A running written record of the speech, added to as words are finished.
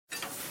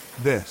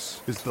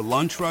This is the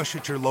lunch rush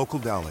at your local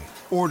deli.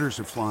 Orders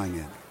are flying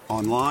in.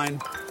 Online,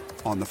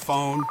 on the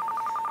phone,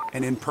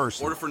 and in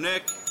person. Order for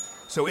Nick.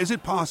 So is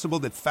it possible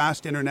that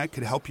fast internet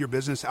could help your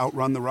business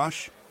outrun the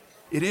rush?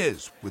 It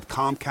is with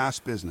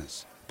Comcast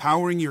Business,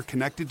 powering your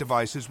connected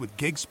devices with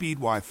gig speed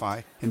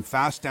Wi-Fi and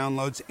fast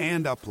downloads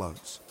and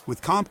uploads.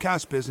 With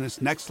Comcast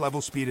Business, next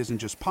level speed isn't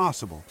just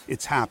possible,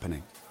 it's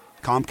happening.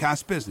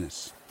 Comcast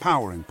Business,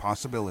 powering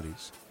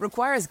possibilities.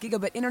 Requires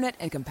gigabit internet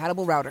and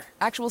compatible router.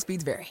 Actual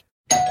speeds vary.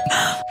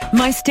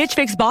 My Stitch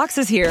Fix box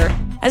is here.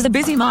 As a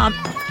busy mom,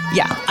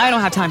 I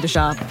don't have time to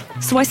shop.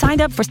 So I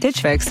signed up for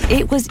Stitch Fix.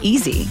 It was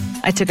easy.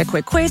 I took a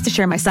quick quiz to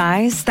share my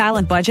size, style,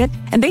 and budget,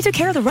 and they took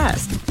care of the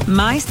rest.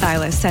 My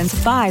stylist sends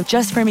 5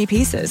 just for me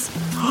pieces.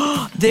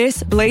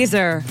 This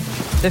blazer.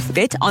 The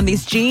fit on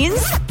these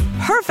jeans?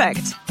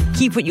 Perfect.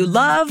 Keep what you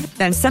love,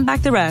 then send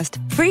back the rest.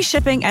 Free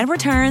shipping and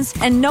returns,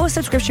 and no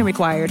subscription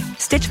required.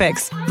 Stitch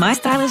Fix. My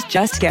stylist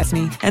just gets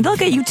me, and they'll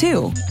get you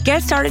too.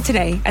 Get started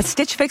today at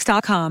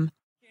StitchFix.com.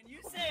 Can you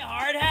say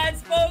hard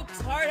hats, folks?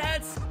 Hard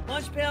hats,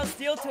 lunch pail,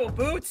 steel toe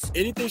boots.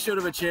 Anything short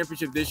of a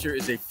championship this year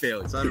is a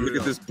failure. Look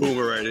at this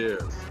boomer right here.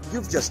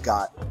 You've just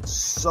got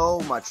so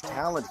much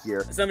talent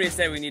here. Somebody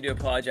said we need to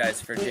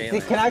apologize for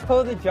Jalen. Can I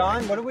call the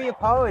John? What are we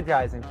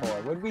apologizing for?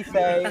 What did we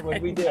say? What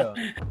did we do?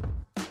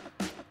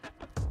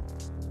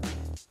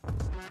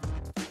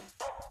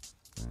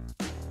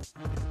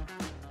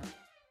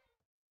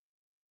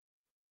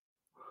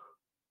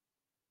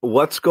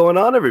 What's going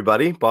on,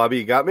 everybody? Bobby,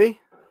 you got me?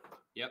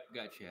 Yep,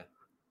 gotcha.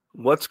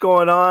 What's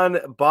going on,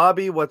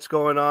 Bobby? What's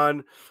going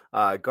on,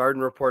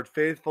 Garden Report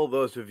faithful?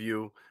 Those of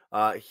you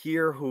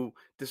here who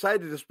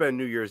decided to spend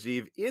New Year's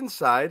Eve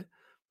inside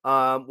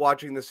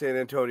watching the San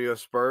Antonio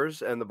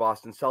Spurs and the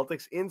Boston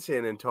Celtics in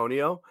San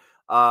Antonio,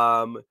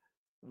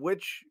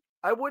 which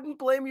I wouldn't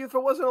blame you if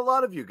it wasn't a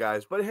lot of you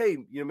guys. But hey,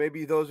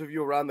 maybe those of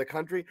you around the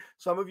country,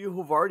 some of you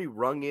who've already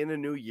rung in a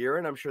new year,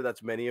 and I'm sure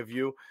that's many of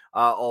you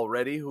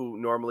already who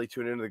normally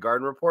tune into the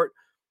Garden Report.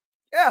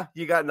 Yeah,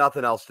 you got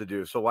nothing else to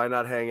do, so why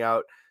not hang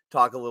out,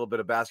 talk a little bit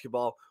of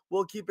basketball?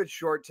 We'll keep it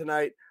short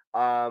tonight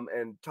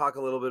and talk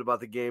a little bit about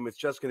the game. It's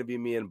just going to be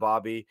me and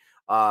Bobby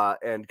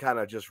and kind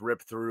of just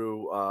rip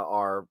through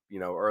our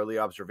early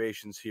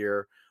observations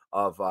here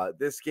of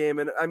this game.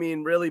 And I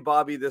mean, really,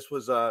 Bobby, this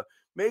was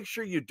make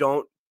sure you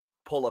don't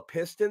pull a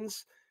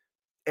Pistons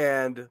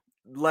and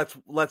let's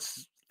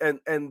and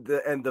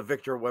the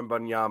Victor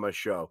Wembanyama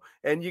show.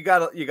 And you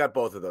got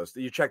both of those.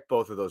 You checked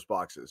both of those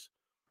boxes.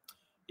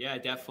 Yeah,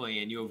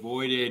 definitely. And you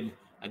avoided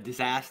a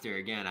disaster.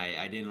 Again,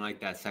 I didn't like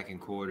that second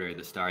quarter,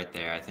 the start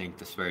there. I think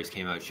the Spurs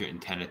came out shooting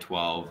 10 of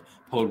 12,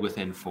 pulled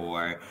within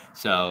 4.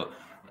 So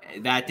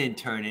that didn't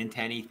turn into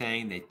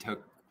anything. They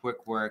took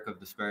quick work of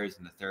the Spurs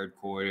in the third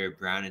quarter.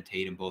 Brown and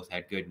Tatum both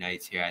had good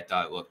nights here. I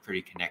thought it looked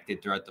pretty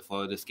connected throughout the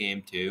flow of this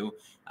game, too.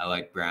 I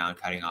like Brown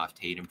cutting off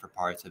Tatum for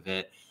parts of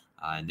it.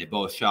 And they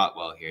both shot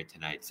well here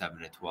tonight,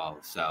 7 of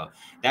 12. So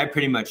that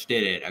pretty much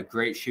did it. A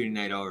great shooting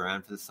night all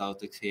around for the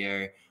Celtics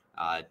here.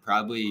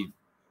 Probably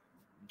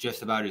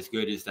just about as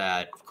good as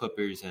that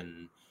Clippers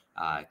and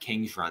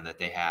Kings run that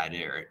they had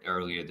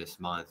earlier this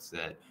month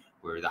that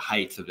were the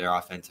heights of their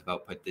offensive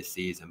output this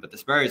season. But the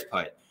Spurs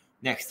put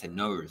next to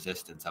no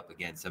resistance up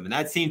against them. And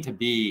that seemed to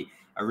be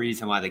a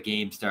reason why the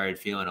game started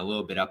feeling a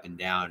little bit up and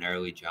down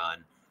early,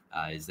 John,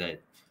 is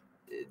that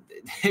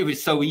it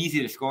was so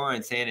easy to score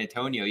on San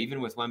Antonio, even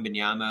with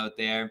Wembanyama out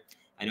there.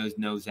 I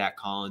know Zach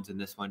Collins in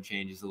this one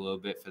changes a little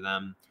bit for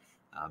them,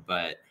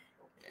 but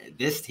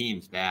this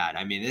team's bad.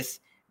 I mean,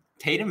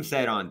 Tatum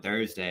said on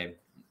Thursday,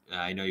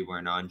 I know you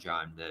weren't on,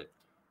 John, that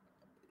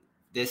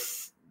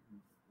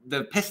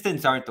the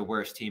Pistons aren't the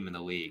worst team in the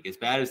league. As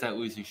bad as that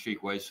losing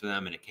streak was for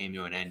them, and it came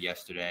to an end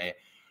yesterday,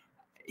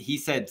 he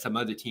said some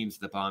other teams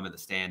at the bottom of the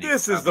standings.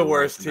 This is the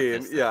worst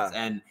team. Yeah.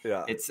 And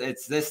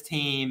it's this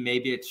team.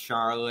 Maybe it's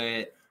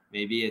Charlotte.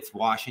 Maybe it's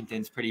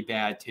Washington's pretty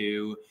bad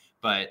too.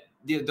 But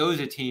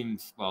those are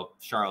teams, well,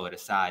 Charlotte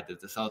aside,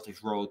 that the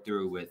Celtics rolled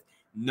through with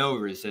no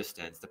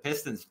resistance. The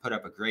Pistons put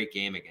up a great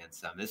game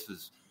against them. This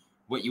was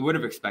what you would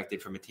have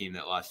expected from a team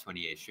that lost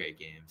 28 straight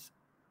games.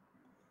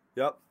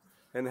 Yep.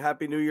 And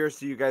Happy New Year's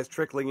to you guys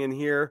trickling in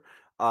here.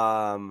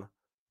 And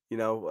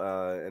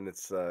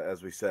it's,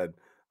 as we said,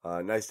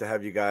 nice to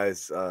have you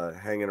guys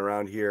hanging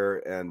around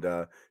here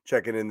and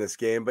checking in this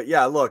game. But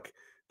yeah, look,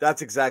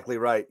 that's exactly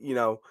right.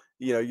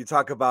 You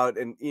talk about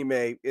an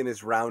Ime in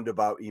his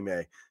roundabout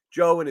Ime.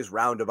 Joe in his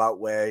roundabout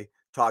way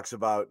talks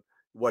about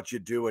what you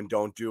do and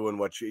don't do and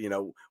what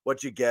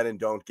you get and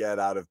don't get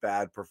out of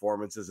bad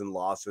performances and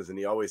losses. And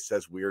he always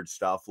says weird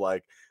stuff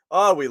like,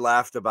 oh, we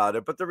laughed about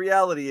it. But the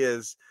reality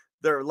is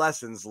there are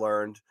lessons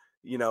learned,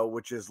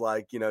 which is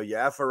like, you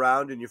F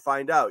around and you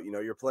find out,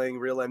 you're playing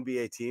real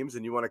NBA teams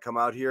and you want to come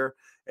out here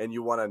and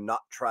you want to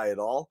not try it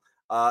all.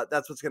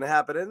 That's what's going to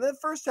happen. And the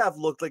first half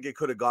looked like it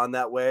could have gone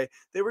that way.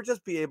 They were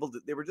just able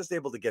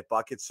to get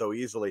buckets so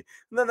easily.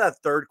 And then that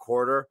third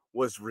quarter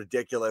was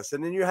ridiculous.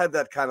 And then you had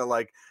that kind of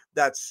like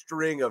that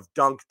string of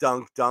dunk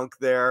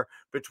there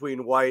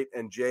between White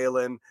and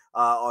Jalen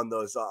on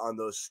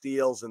those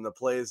steals and the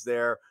plays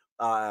there.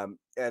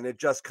 And it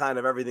just kind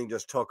of everything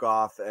just took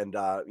off. And,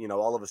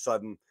 all of a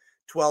sudden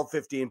 12,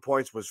 15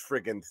 points was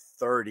friggin'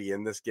 30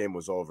 and this game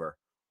was over.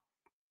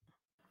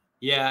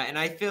 Yeah, and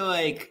I feel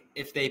like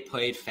if they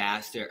played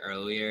faster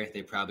earlier,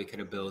 they probably could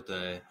have built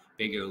a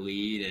bigger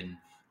lead, and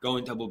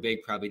going double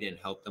big probably didn't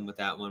help them with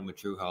that one with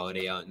Drew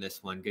Holiday out in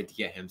this one. Good to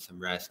get him some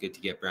rest. Good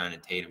to get Brown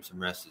and Tatum some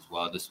rest as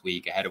well this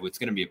week ahead of what's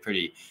going to be a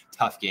pretty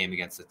tough game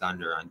against the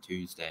Thunder on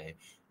Tuesday.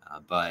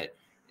 But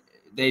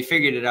they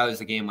figured it out as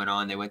the game went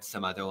on. They went to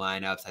some other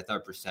lineups. I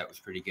thought Brissett was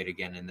pretty good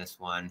again in this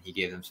one. He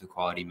gave them some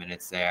quality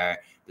minutes there.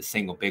 The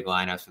single big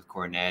lineups with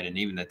Cornette and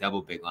even the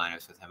double big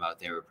lineups with him out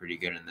there were pretty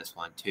good in this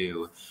one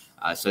too.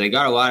 So they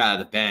got a lot out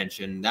of the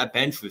bench, and that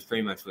bench was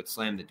pretty much what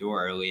slammed the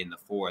door early in the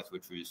fourth,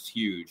 which was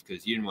huge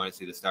because you didn't want to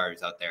see the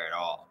starters out there at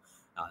all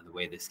the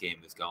way this game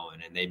was going,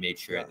 and they made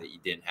sure that you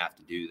didn't have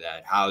to do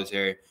that.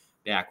 Hauser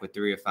back with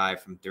 3 of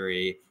 5 from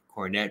 3.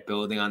 Cornette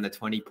building on the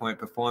 20-point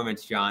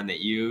performance, John, that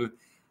you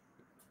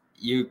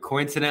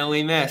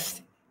coincidentally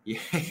missed. You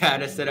had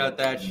to sit out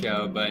that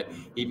show, but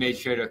he made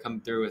sure to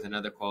come through with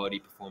another quality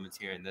performance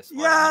here in this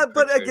one. Yeah,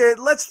 but again,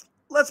 let's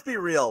be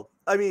real.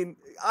 I mean,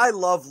 I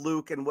love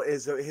Luke and what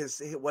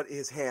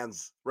his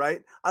hands,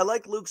 right? I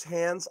like Luke's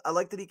hands. I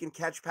like that he can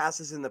catch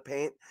passes in the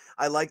paint.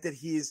 I like that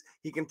he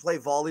can play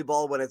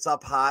volleyball when it's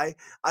up high.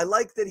 I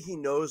like that he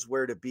knows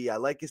where to be. I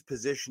like his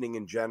positioning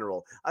in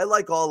general. I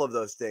like all of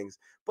those things.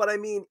 But I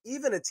mean,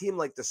 even a team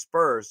like the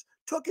Spurs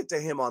took it to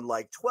him on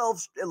like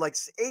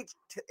 8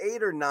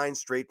 or 9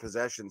 straight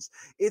possessions.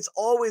 It's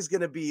always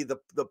going to be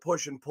the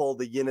push and pull,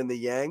 the yin and the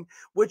yang,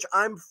 which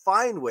I'm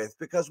fine with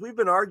because I've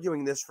been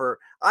arguing this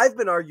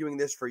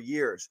for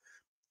years.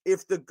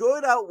 If the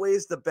good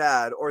outweighs the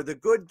bad, or the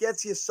good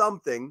gets you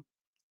something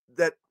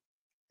that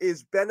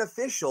is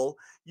beneficial,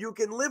 you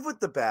can live with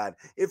the bad.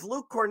 If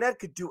Luke Cornette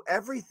could do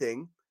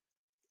everything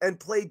and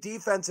play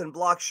defense and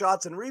block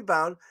shots and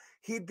rebound,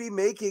 he'd be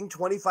making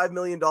 $25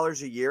 million a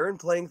year and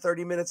playing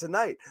 30 minutes a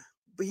night.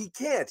 But he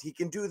can't. He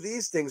can do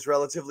these things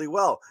relatively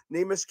well.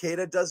 Neemias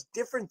Queta does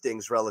different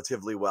things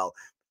relatively well.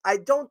 I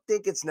don't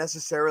think it's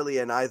necessarily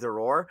an either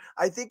or.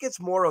 I think it's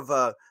more of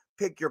a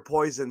pick your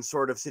poison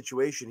sort of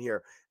situation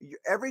here.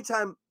 Every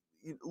time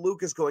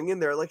Luke is going in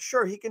there, like,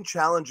 sure, he can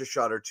challenge a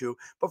shot or two,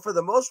 but for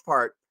the most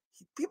part,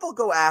 people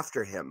go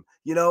after him,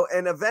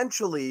 and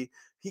eventually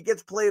he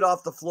gets played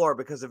off the floor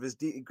because of his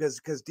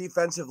because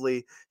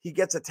defensively he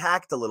gets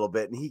attacked a little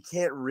bit and he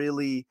can't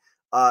really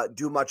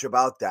do much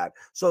about that.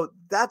 So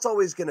that's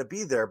always going to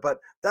be there. But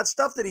that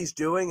stuff that he's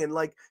doing, and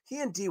like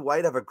he and D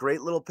White have a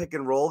great little pick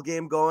and roll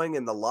game going,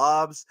 and the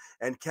lobs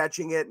and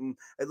catching it. And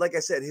like I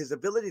said, his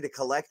ability to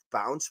collect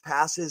bounce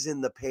passes in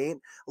the paint,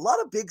 a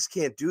lot of bigs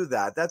can't do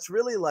that. That's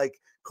really like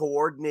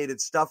coordinated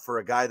stuff for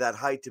a guy that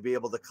height to be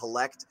able to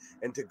collect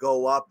and to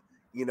go up.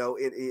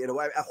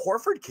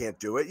 Horford can't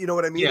do it. You know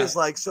what I mean? Yeah. It's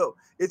like, so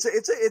it's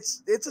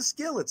a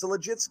skill. It's a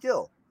legit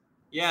skill.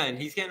 Yeah, and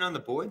he's getting on the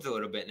boards a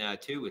little bit now,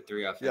 too, with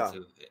 3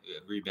 offensive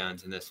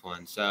rebounds in this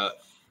one. So,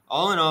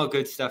 all in all,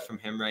 good stuff from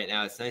him right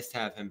now. It's nice to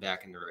have him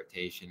back in the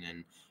rotation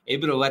and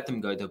able to let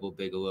them go double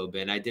big a little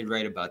bit. And I did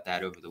write about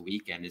that over the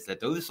weekend, is that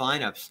those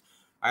lineups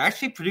are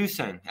actually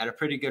producing at a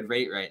pretty good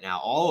rate right now.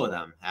 All of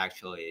them,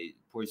 actually.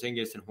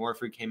 Porzingis and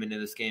Horford came into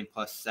this game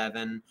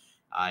 +7.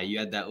 You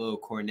had that little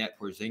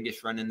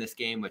Cornette-Porzingis run in this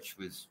game, which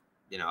was,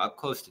 up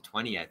close to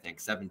 20, I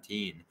think,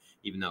 17.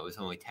 Even though it was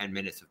only 10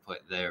 minutes of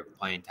their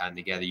playing time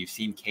together. You've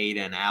seen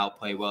Queta and Al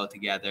play well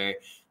together.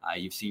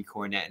 You've seen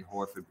Cornette and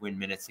Horford win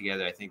minutes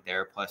together. I think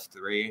they're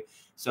 +3.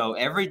 So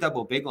every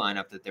double big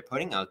lineup that they're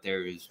putting out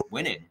there is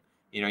winning.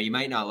 You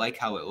might not like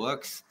how it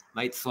looks,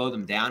 might slow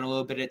them down a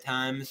little bit at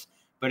times,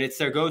 but it's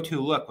their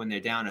go-to look when they're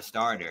down a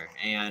starter.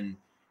 And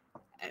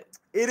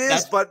it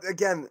is, but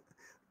again,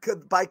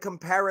 by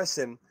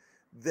comparison,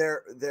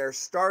 their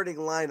starting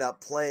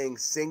lineup playing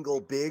single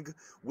big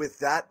with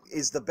that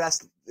is the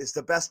best.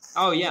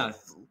 Oh yeah,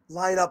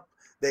 lineup.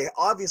 They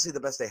obviously the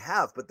best they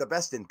have, but the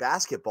best in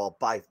basketball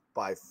by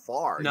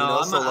far.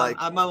 No,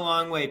 I'm a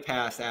long way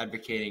past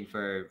advocating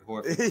for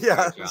Horford.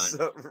 Yeah,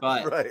 John.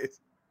 But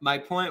my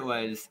point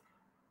was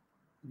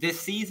this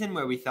season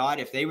where we thought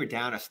if they were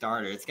down a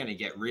starter, it's going to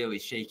get really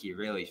shaky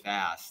really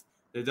fast.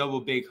 The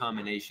double big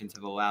combinations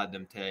have allowed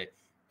them to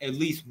at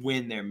least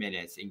win their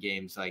minutes in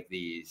games like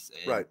these.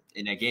 And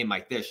in a game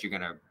like this, you're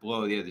going to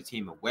blow the other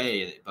team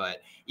away.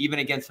 But even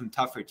against some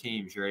tougher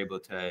teams, you're able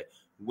to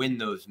win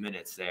those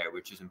minutes there,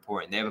 which is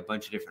important. They have a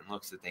bunch of different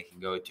looks that they can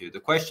go to. The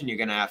question you're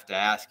going to have to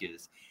ask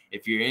is,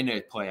 if you're in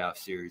a playoff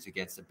series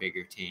against a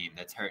bigger team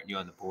that's hurting you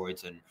on the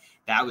boards, and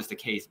that was the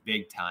case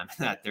big time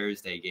in that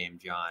Thursday game,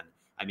 John.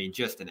 I mean,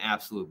 just an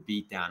absolute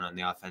beatdown on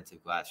the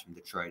offensive glass from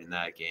Detroit in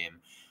that game.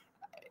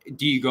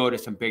 Do you go to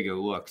some bigger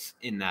looks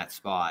in that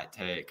spot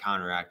to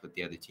counteract what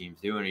the other team's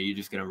doing, or are you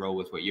just going to roll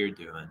with what you're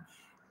doing?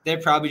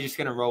 They're probably just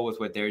going to roll with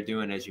what they're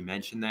doing, as you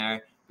mentioned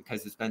there,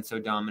 because it's been so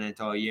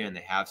dominant all year and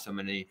they have so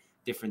many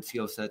different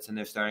skill sets in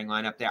their starting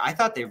lineup there. I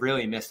thought they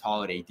really missed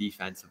Holiday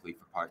defensively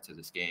for parts of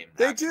this game.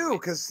 They do,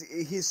 because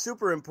he's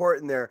super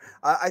important there.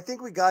 I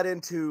think we got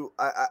into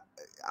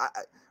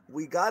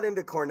we got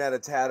into Cornette a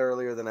tad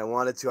earlier than I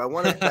wanted to. I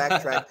want to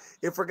backtrack.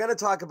 If we're going to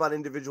talk about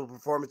individual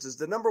performances,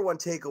 the number one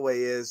takeaway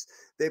is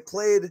they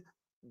played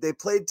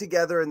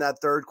together in that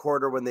third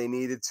quarter when they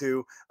needed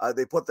to.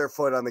 They put their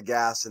foot on the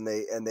gas and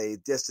they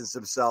distanced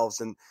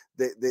themselves, and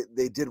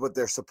they did what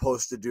they're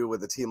supposed to do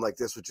with a team like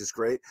this, which is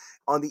great.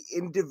 On the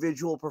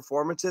individual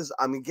performances,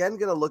 I'm again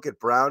going to look at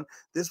Brown.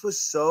 This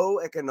was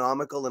so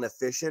economical and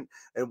efficient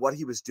in what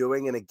he was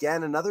doing. And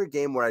again, another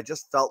game where I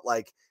just felt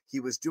like he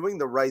was doing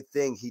the right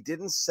thing. He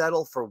didn't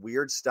settle for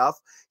weird stuff.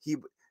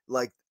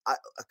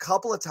 A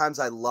couple of times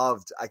I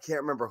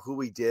can't remember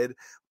who he did,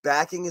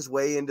 backing his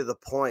way into the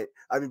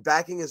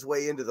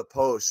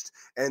post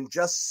and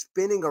just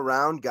spinning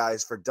around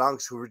guys for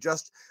dunks who were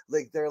just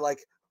they're like,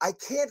 I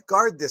can't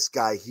guard this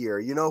guy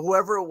here.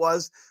 Whoever it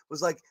was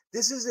like,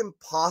 this is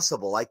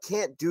impossible. I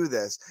can't do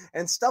this.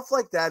 And stuff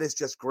like that is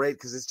just great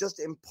because it's just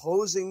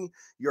imposing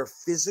your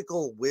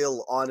physical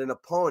will on an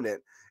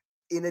opponent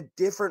in a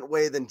different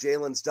way than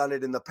Jalen's done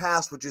it in the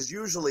past, which is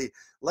usually,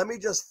 let me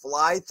just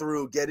fly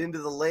through, get into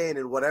the lane,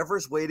 and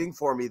whatever's waiting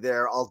for me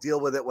there, I'll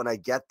deal with it when I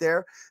get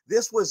there.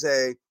 This was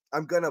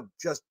I'm going to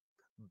just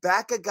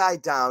back a guy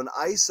down,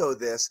 ISO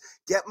this,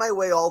 get my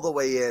way all the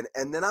way in,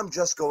 and then I'm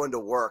just going to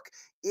work.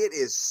 It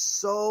is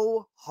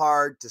so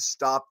hard to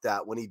stop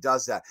that when he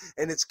does that.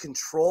 And it's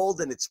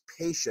controlled and it's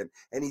patient.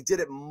 And he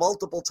did it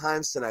multiple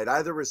times tonight.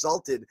 Either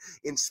resulted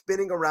in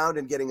spinning around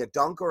and getting a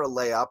dunk or a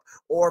layup,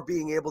 or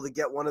being able to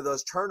get one of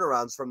those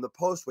turnarounds from the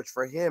post, which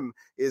for him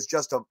is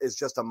just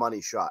a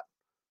money shot.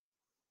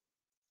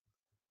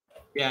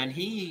 Yeah,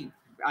 and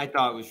I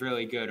thought was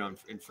really good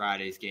in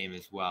Friday's game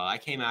as well. I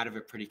came out of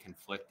it pretty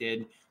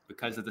conflicted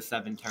because of the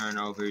 7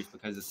 turnovers,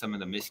 because of some of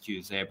the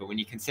miscues there. But when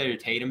you consider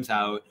Tatum's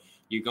out,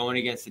 you're going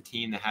against a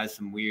team that has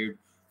some weird,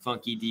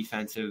 funky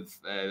defensive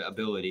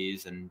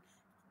abilities and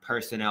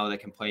personnel that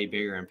can play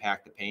bigger and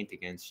pack the paint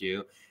against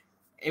you.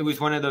 It was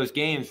one of those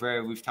games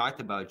where we've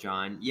talked about,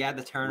 John. Yeah,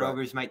 the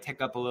turnovers might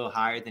tick up a little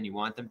higher than you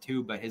want them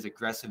to, but his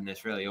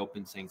aggressiveness really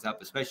opens things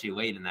up, especially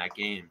late in that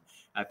game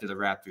after the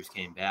Raptors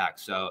came back.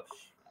 So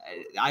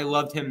I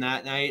loved him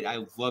that night.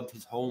 I loved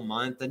his whole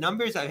month. The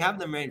numbers, I have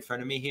them right in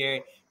front of me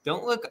here,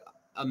 don't look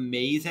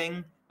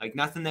amazing. Like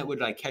nothing that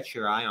would catch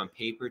your eye on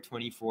paper.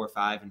 24,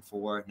 5, and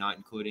 4, not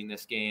including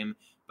this game,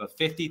 but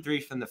 53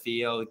 from the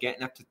field,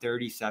 getting up to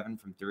 37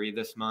 from 3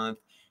 this month.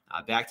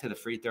 Back to the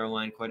free throw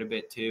line quite a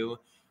bit too.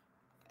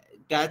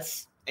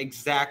 That's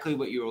exactly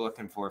what you were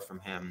looking for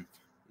from him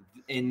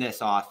in this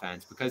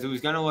offense, because it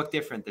was going to look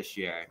different this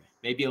year.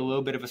 Maybe a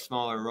little bit of a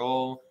smaller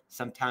role,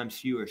 sometimes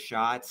fewer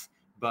shots,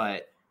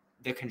 but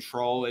the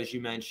control, as you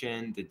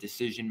mentioned, the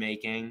decision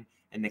making,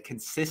 and the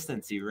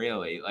consistency,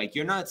 really.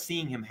 You're not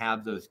seeing him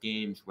have those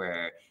games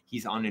where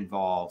he's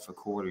uninvolved for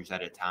quarters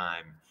at a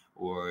time,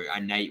 or a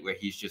night where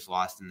he's just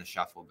lost in the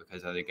shuffle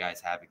because other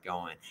guys have it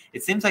going.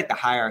 It seems like the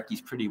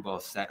hierarchy's pretty well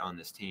set on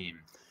this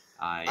team.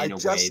 I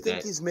just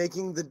think he's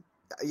making the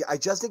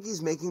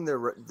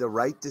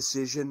right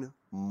decision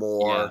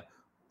more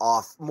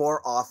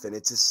often.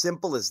 It's as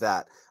simple as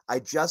that. I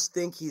just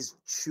think he's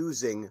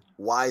choosing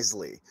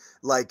wisely,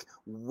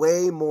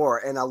 way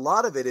more. And a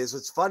lot of it is,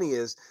 what's funny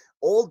is,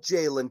 old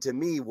Jalen to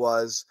me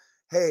was,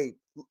 hey,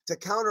 to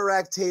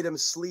counteract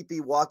Tatum's sleepy,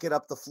 walk it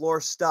up the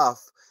floor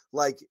stuff,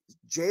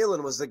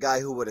 Jalen was the guy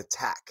who would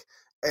attack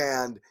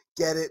and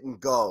get it and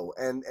go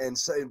and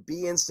so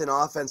be instant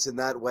offense in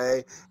that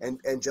way,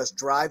 and just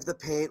drive the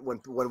paint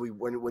when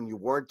you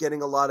weren't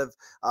getting a lot of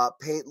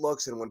paint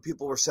looks and when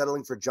people were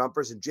settling for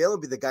jumpers, and Jalen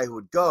would be the guy who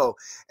would go,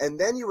 and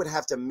then you would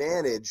have to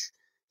manage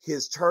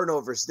his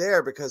turnovers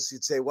there because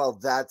you'd say, well,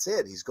 that's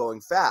it. He's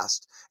going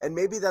fast. And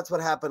maybe that's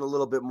what happened a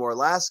little bit more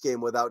last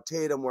game without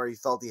Tatum, where he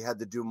felt he had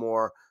to do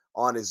more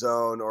on his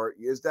own. Or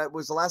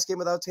was the last game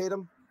without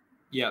Tatum?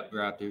 Yeah,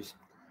 Raptors.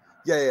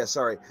 Yeah,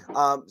 sorry.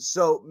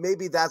 So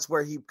maybe that's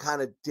where he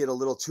kind of did a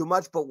little too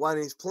much. But when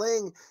he's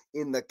playing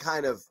in the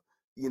kind of,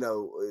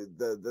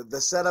 the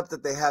setup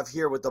that they have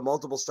here with the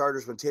multiple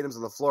starters when Tatum's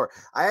on the floor,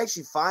 I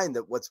actually find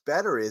that what's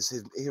better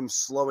is him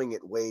slowing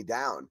it way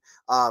down.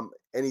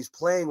 And he's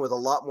playing with a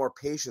lot more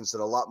patience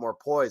and a lot more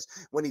poise.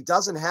 When he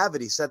doesn't have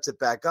it, he sets it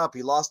back up.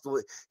 He lost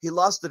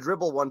the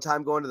dribble one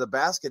time going to the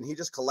basket, and he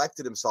just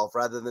collected himself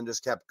rather than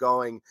just kept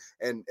going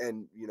and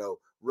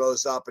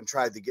rose up and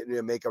tried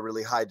to make a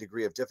really high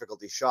degree of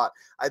difficulty shot.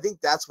 I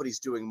think that's what he's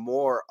doing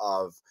more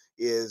of,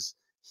 is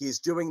he's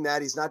doing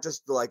that. He's not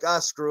just like,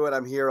 screw it,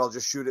 I'm here, I'll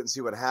just shoot it and see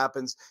what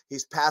happens.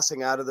 He's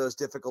passing out of those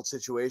difficult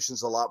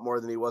situations a lot more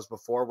than he was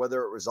before,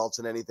 whether it results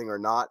in anything or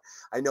not.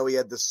 I know he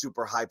had this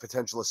super high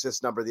potential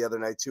assist number the other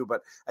night too,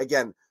 but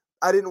again,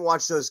 I didn't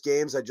watch those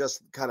games. I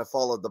just kind of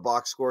followed the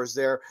box scores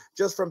there.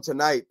 Just from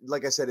tonight,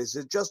 like I said, it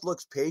just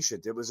looks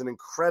patient. It was an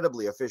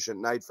incredibly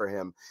efficient night for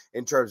him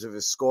in terms of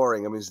his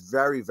scoring. I mean, he's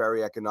very,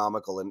 very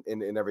economical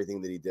in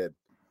everything that he did.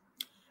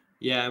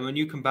 Yeah, and when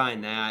you combine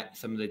that,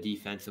 some of the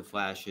defensive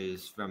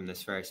flashes from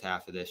this first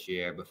half of this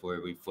year before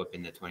we flip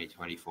into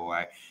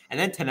 2024, and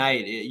then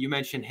tonight, you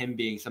mentioned him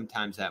being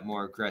sometimes that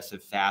more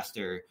aggressive,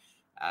 faster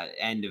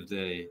end of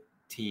the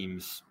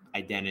team's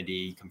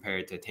identity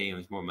compared to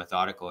Tatum's more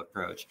methodical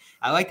approach.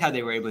 I liked how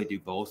they were able to do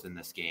both in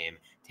this game.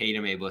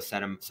 Tatum able to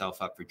set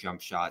himself up for jump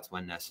shots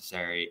when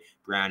necessary.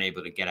 Brown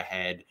able to get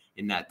ahead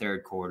in that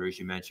third quarter, as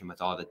you mentioned,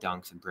 with all the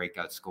dunks and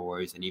breakout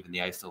scores and even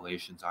the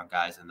isolations on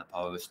guys in the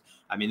post.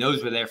 I mean,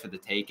 those were there for the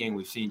taking.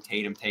 We've seen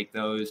Tatum take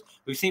those.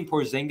 We've seen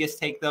Porzingis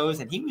take those,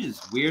 and he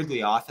was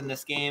weirdly off in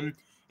this game.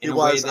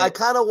 I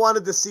kind of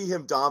wanted to see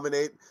him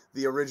dominate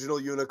the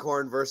original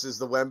Unicorn versus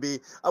the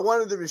Wemby. I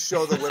wanted him to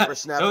show the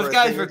whippersnapper. Those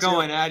guys were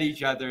going at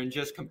each other and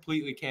just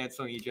completely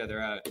canceling each other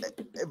out.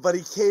 But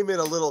he came in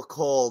a little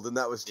cold, and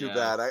that was too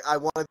bad. I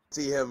wanted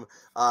to see him,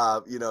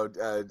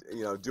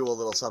 do a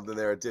little something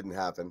there. It didn't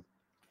happen.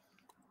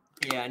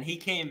 Yeah, and he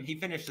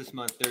finished this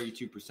month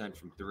 32%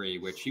 from three,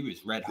 which he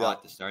was red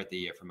hot to start the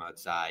year from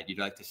outside. You'd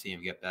like to see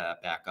him get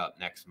back up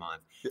next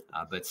month.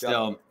 But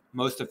still,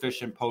 most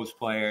efficient post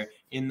player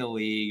in the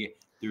league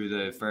through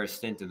the first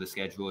stint of the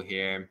schedule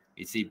here.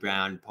 You see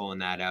Brown pulling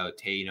that out,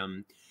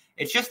 Tatum.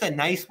 It's just a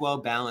nice,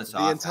 well-balanced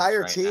offense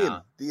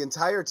The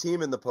entire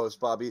team in the post,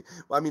 Bobby.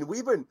 I mean,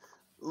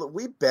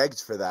 we begged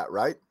for that,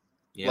 right?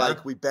 Yeah.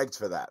 Like, we begged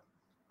for that.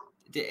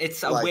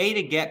 It's a way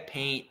to get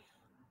paint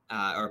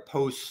or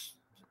post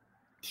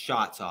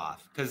shots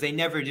off, because they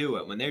never do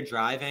it. When they're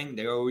driving,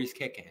 they're always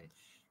kicking.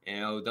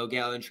 They'll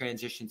get out in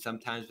transition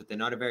sometimes, but they're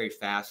not a very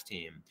fast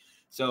team.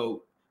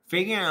 So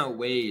figuring out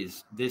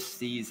ways this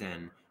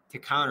season to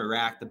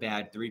counteract the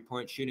bad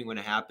three-point shooting when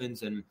it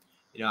happens. And,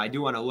 I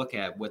do want to look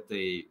at what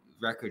the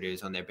record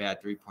is on their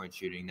bad three-point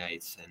shooting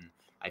nights. And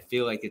I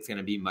feel like it's going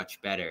to be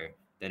much better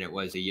than it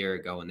was a year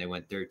ago when they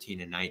went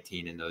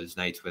 13-19 in those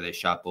nights where they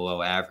shot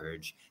below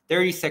average.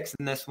 36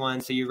 in this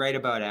one, so you're right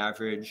about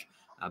average.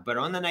 But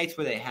on the nights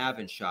where they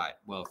haven't shot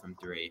well from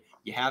three,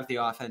 you have the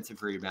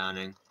offensive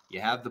rebounding,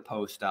 you have the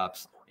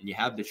post-ups, and you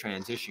have the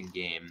transition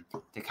game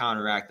to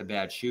counteract the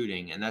bad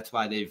shooting. And that's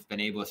why they've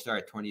been able to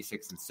start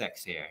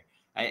 26-6 here.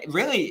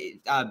 When I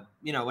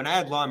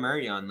had Law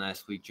Murray on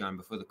last week, John,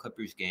 before the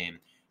Clippers game,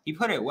 he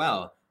put it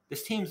well.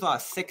 This team's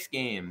lost 6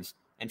 games,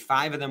 and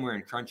 5 of them were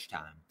in crunch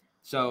time.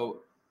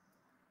 So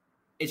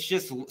it's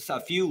just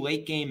a few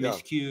late game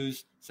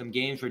miscues, some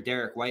games where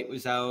Derek White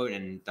was out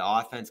and the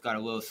offense got a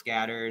little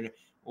scattered,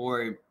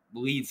 or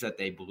leads that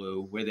they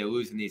blew where they're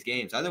losing these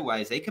games.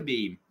 Otherwise, they could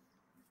be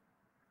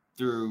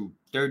through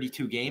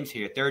 32 games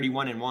here,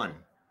 31-1,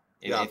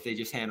 if they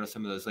just handle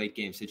some of those late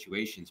game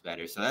situations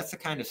better. So that's the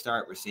kind of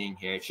start we're seeing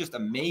here. It's just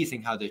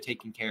amazing how they're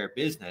taking care of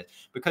business,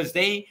 because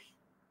they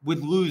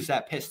would lose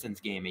that Pistons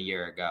game a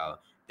year ago.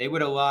 They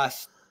would have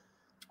lost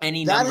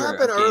any number of games.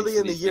 That happened early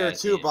in the year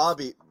too, games.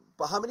 Bobby.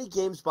 But how many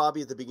games,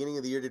 Bobby, at the beginning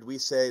of the year did we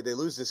say they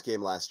lose this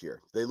game last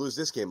year? They lose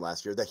this game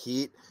last year. The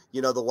Heat,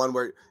 the one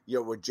where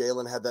where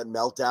Jalen had that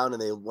meltdown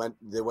and they went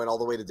all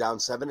the way to down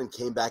 7 and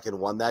came back and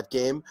won that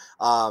game.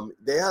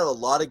 They had a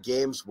lot of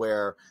games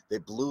where they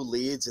blew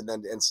leads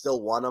and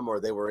still won them, or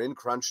they were in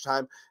crunch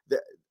time.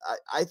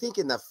 I think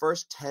in the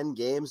first 10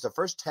 games, the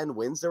first 10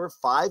 wins, there were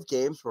 5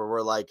 games where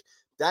we're like,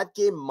 that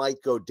game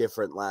might go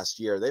different last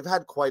year. They've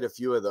had quite a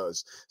few of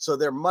those. So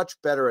they're much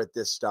better at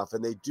this stuff,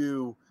 and they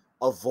do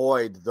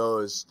avoid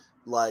those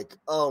like,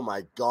 oh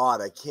my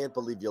God, I can't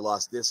believe you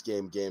lost this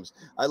games.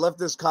 I left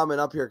this comment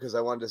up here because I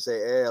wanted to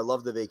say, A, I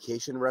love the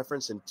vacation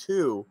reference, and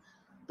 2,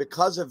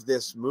 because of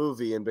this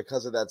movie and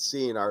because of that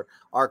scene, our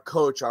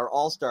coach, our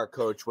all-star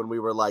coach, when we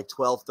were like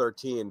 12,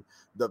 13,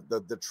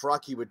 the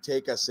truck he would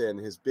take us in,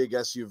 his big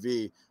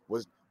SUV,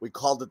 we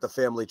called it the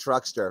Family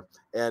Truckster,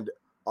 and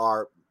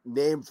our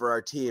name for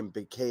our team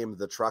became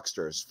the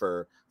Trucksters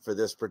for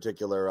this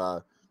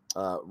particular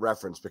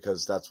reference,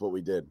 because that's what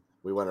we did.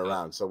 We went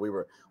around. So we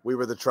were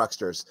the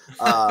Trucksters.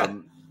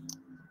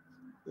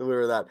 We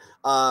were that.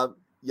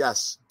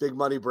 Yes. Big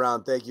Money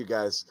Brown. Thank you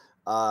guys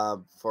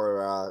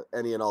for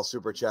any and all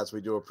super chats. We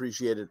do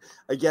appreciate it.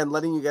 Again,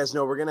 letting you guys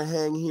know we're going to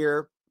hang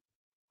here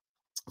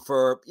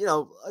for,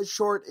 a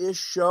short-ish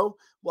show.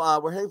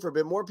 We're hanging for a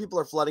bit. More people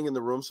are flooding in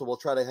the room, so we'll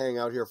try to hang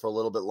out here for a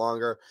little bit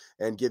longer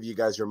and give you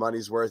guys your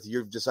money's worth.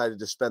 You've decided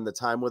to spend the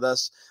time with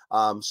us,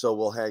 so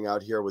we'll hang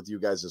out here with you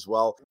guys as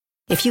well.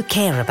 If you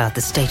care about the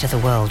state of the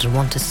world and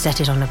want to set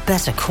it on a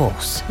better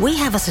course, we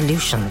have a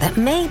solution that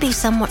may be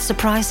somewhat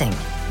surprising.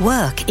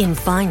 Work in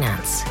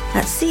finance.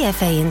 At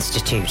CFA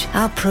Institute,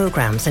 our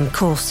programs and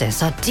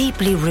courses are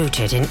deeply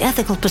rooted in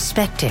ethical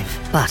perspective.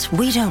 But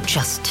we don't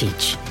just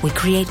teach. We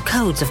create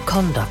codes of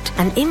conduct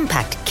and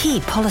impact key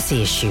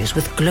policy issues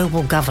with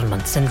global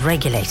governments and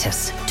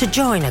regulators. To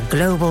join a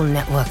global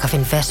network of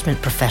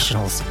investment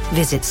professionals,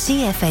 visit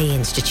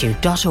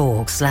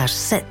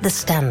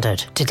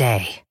cfainstitute.org/setthestandard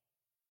today.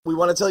 We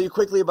want to tell you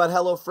quickly about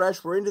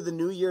HelloFresh. We're into the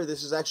new year.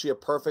 This is actually a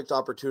perfect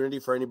opportunity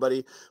for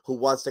anybody who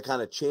wants to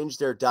kind of change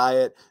their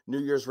diet, New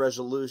Year's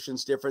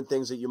resolutions, different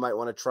things that you might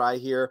want to try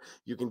here.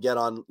 You can get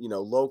on,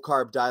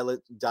 low-carb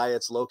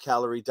diets,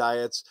 low-calorie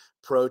diets,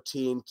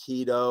 protein,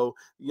 keto,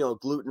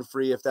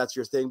 gluten-free if that's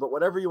your thing. But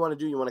whatever you want to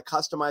do, you want to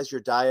customize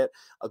your diet.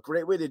 A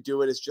great way to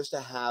do it is just to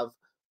have,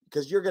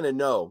 because you're going to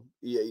know,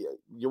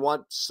 you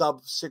want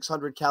sub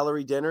 600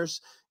 calorie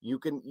dinners. You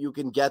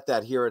can get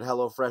that here at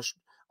HelloFresh.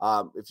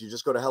 If you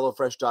just go to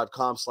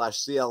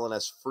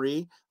HelloFresh.com/CLNS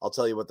free, I'll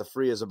tell you what the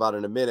free is about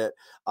in a minute.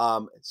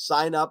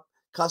 Sign up,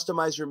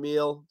 customize your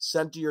meal,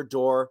 sent to your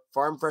door,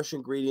 farm fresh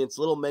ingredients,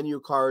 little menu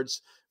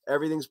cards,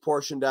 everything's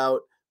portioned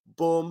out.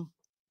 Boom.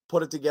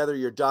 Put it together,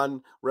 you're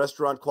done.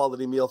 Restaurant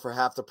quality meal for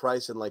half the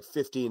price in like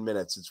 15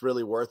 minutes. It's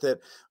really worth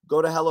it.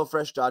 Go to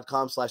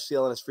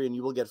HelloFresh.com/CLNS free and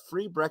you will get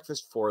free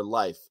breakfast for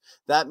life.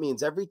 That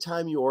means every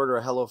time you order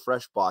a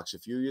HelloFresh box,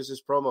 if you use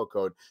this promo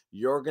code,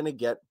 you're going to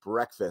get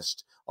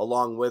breakfast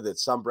along with it,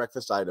 some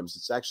breakfast items.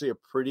 It's actually a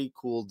pretty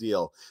cool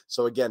deal.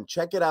 So again,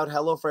 check it out,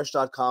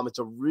 HelloFresh.com. It's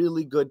a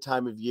really good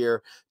time of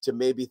year to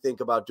maybe think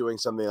about doing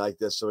something like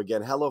this. So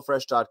again,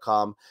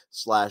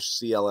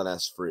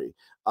 HelloFresh.com/CLNS free.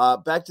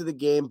 Back to the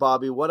game,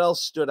 Bobby. What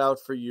else stood out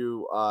for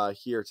you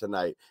here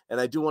tonight?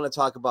 And I do want to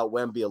talk about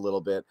Wemby a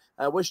little bit.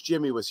 I wish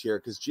Jimmy was here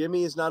because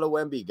Jimmy is not a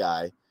Wemby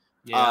guy.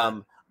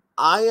 Yeah.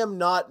 I am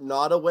not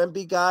a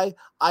Wemby guy.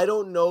 I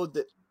don't know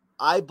that.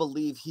 I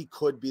believe he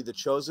could be the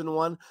chosen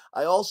one.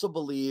 I also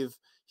believe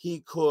he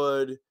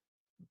could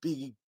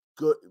be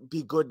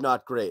good,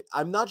 not great.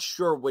 I'm not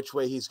sure which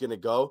way he's going to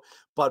go,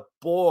 but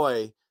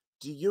boy,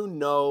 do you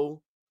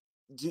know,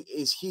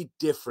 is he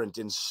different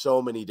in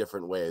so many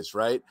different ways,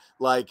 right?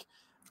 Like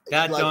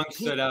dunk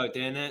stood out,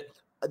 didn't it?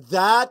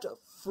 That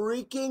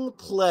freaking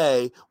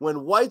play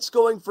when White's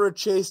going for a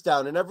chase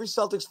down and every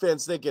Celtics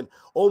fan's thinking,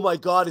 oh my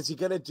God, is he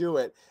going to do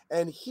it?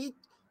 And he's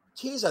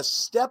a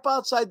step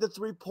outside the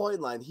 3-point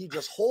line. He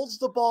just holds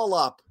the ball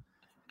up,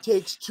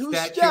 takes two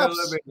steps.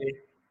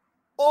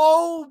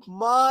 Oh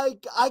my!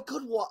 I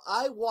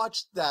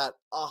watched that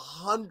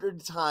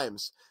 100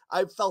 times.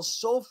 I fell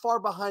so far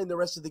behind the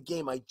rest of the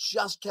game. I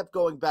just kept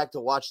going back to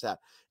watch that.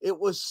 It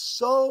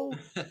was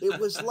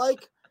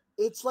like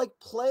it's like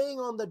playing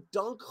on the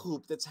dunk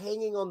hoop that's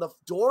hanging on the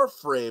door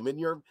frame in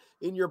your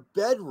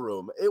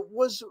bedroom. It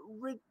was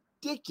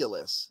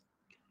ridiculous.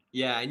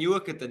 Yeah, and you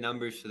look at the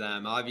numbers for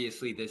them.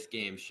 Obviously, this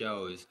game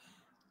shows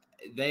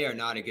they are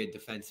not a good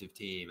defensive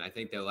team. I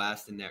think they're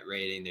last in net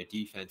rating. Their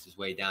defense is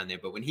way down there.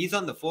 But when he's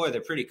on the floor,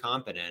 they're pretty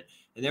competent.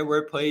 And there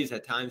were plays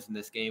at times in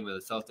this game where the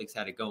Celtics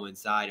had to go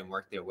inside and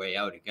work their way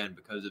out again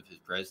because of his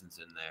presence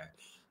in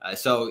there.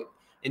 So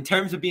in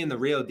terms of being the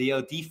real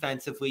deal,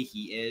 defensively,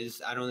 he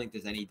is. I don't think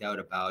there's any doubt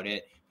about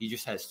it. He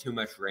just has too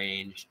much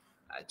range,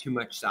 too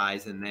much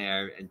size in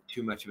there, and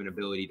too much of an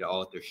ability to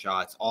alter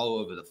shots all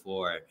over the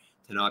floor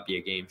to not be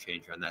a game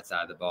changer on that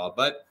side of the ball.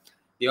 But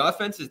the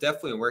offense is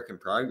definitely a work in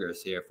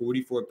progress here.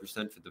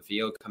 44% for the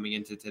field coming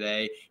into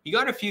today. He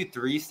got a few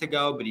threes to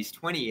go, but he's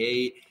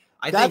 28.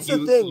 I think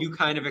you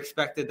kind of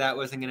expected that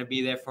wasn't going to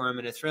be there for him,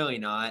 and it's really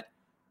not.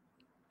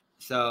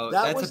 So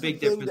that's a big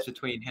difference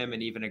between him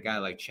and even a guy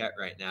like Chet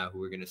right now, who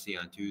we're going to see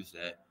on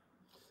Tuesday.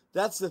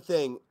 That's the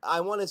thing.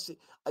 I want to see.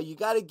 You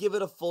got to give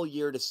it a full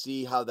year to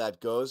see how that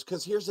goes.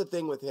 Because here's the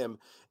thing with him,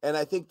 and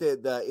I think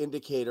that the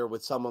indicator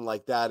with someone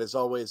like that is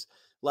always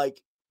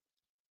like,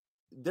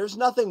 there's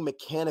nothing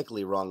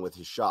mechanically wrong with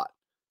his shot.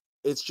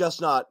 It's just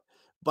not.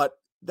 But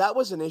that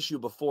was an issue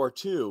before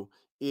too,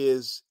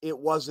 is it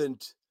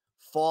wasn't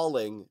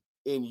falling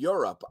in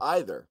Europe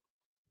either.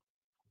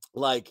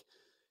 Like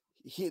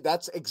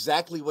that's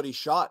exactly what he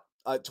shot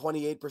at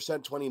 28%,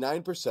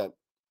 29%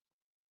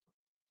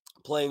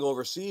 playing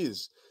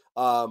overseas.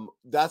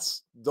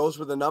 Those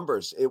were the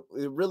numbers. It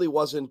really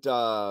wasn't,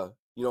 or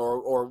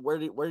where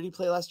did he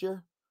play last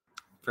year?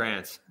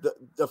 France.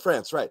 The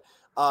France, right.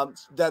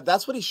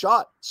 That's what he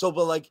shot. So,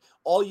 but like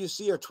all you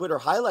see are Twitter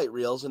highlight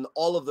reels and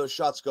all of those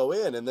shots go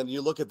in. And then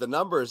you look at the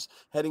numbers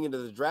heading into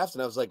the draft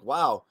and I was like,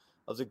 wow,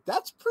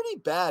 that's pretty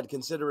bad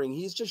considering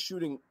he's just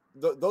shooting.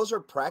 Those are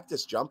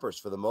practice jumpers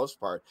for the most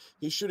part.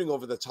 He's shooting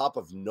over the top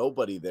of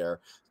nobody there,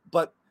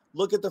 but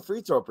look at the free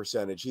throw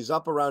percentage. He's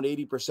up around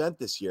 80%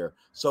 this year.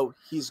 So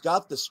he's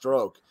got the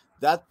stroke.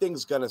 That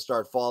thing's going to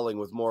start falling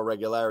with more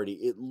regularity.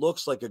 It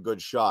looks like a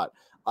good shot.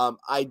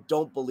 I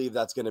don't believe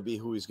that's going to be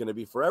who he's going to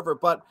be forever,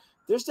 but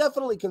there's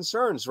definitely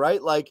concerns,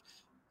 right? Like,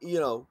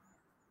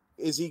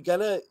 is he going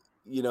to,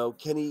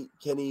 can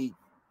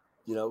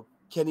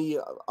he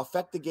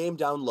affect the game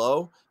down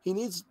low? He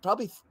needs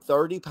probably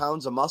 30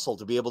 pounds of muscle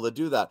to be able to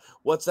do that.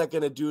 What's that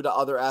going to do to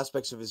other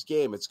aspects of his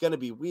game? It's going to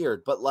be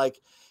weird, but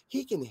like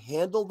he can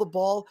handle the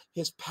ball.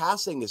 His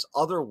passing is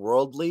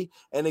otherworldly.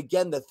 And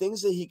again, the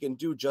things that he can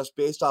do just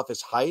based off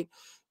his height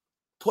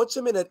puts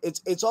him in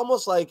it's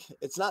almost like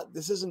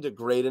this isn't a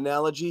great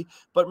analogy,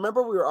 but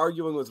remember we were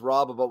arguing with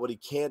Rob about what he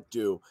can't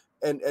do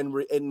and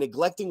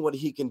neglecting what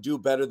he can do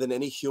better than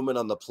any human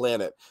on the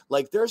planet.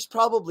 Like there's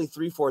probably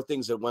 3-4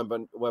 things that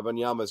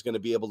Wembanyama is going to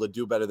be able to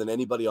do better than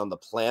anybody on the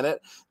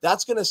planet.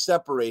 That's going to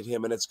separate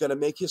him and it's going to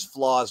make his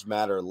flaws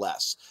matter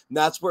less. And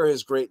that's where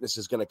his greatness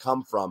is going to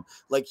come from.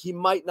 Like he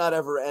might not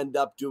ever end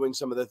up doing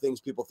some of the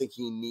things people think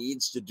he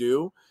needs to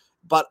do,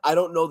 but I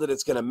don't know that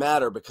it's going to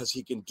matter because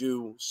he can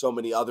do so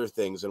many other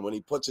things. And when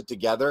he puts it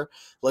together,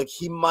 like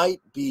he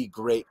might be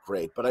great,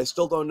 but I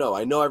still don't know.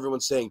 I know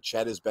everyone's saying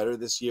Chet is better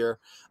this year.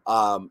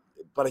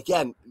 But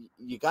again,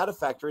 you got to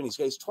factor in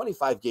he's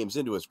 25 games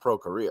into his pro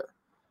career.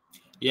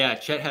 Yeah,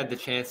 Chet had the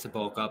chance to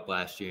bulk up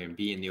last year and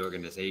be in the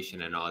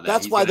organization and all that.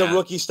 That's why the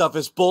rookie stuff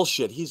is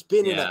bullshit. He's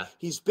been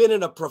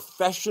in a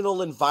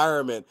professional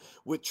environment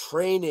with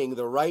training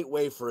the right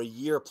way for a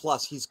year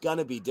plus. He's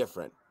gonna be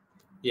different.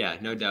 Yeah,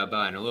 no doubt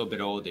about it. And a little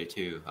bit older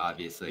too,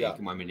 obviously. Yeah.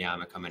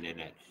 Wembanyama coming in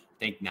at, I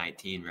think,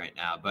 19 right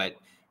now. But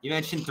you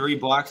mentioned 3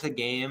 blocks a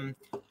game.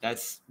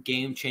 That's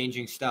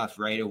game-changing stuff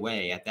right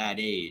away at that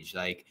age.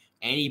 Like,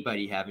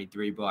 anybody having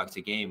 3 blocks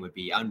a game would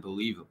be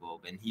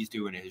unbelievable, and he's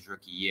doing it his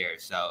rookie year.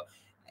 So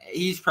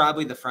he's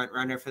probably the front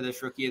runner for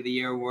this Rookie of the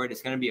Year award.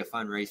 It's going to be a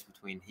fun race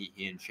between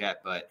he and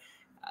Chet, but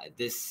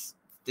this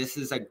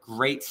is a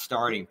great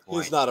starting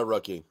point. He's not a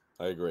rookie.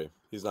 I agree.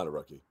 He's not a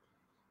rookie.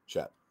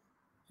 Chet.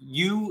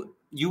 You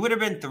would have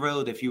been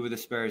thrilled if you were the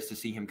Spurs to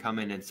see him come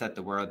in and set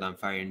the world on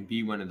fire and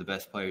be one of the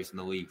best players in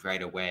the league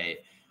right away.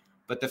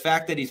 But the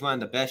fact that he's one of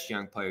the best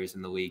young players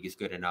in the league is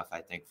good enough, I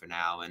think, for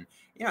now. And,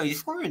 he's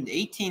scoring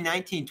 18,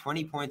 19,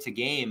 20 points a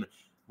game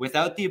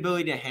without the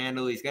ability to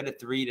handle. He's got a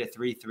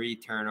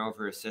 3-3-3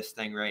 turnover assist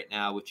thing right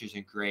now, which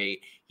isn't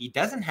great. He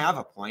doesn't have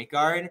a point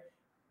guard,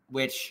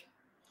 which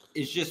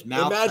is just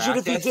malpractice.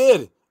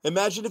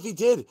 Imagine if he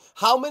did.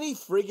 How many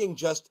frigging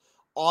just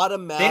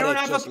automatic. They don't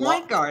have a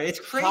point guard. It's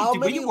crazy.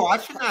 Were you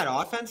watching that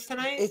offense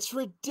tonight? It's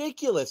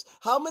ridiculous.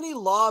 How many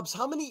lobs?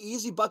 How many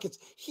easy buckets?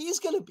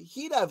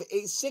 He'd have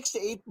 6 to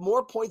 8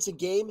 more points a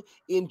game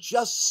in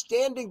just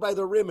standing by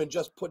the rim and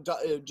just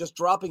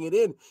dropping it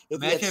in.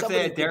 Imagine if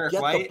they had Derek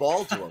White. The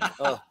ball to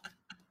him.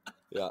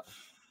 Yeah.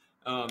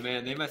 Oh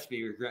man, they must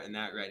be regretting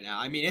that right now.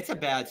 I mean, it's a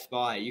bad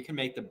spot. You can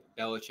make the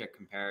Belichick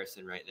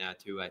comparison right now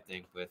too. I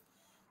think with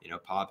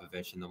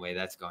Popovich and the way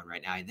that's going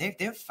right now. And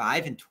they're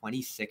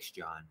 5-26,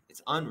 John.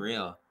 It's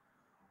unreal.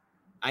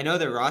 I know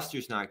their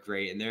roster's not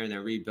great and they're in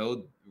their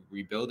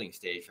rebuilding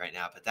stage right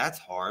now, but that's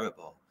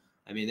horrible.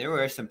 I mean, there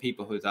were some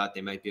people who thought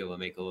they might be able to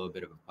make a little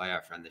bit of a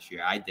playoff run this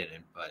year. I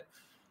didn't, but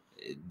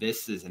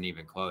this isn't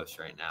even close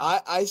right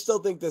now. I still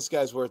think this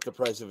guy's worth the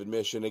price of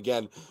admission.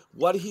 Again,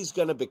 what he's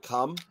going to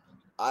become.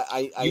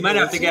 You might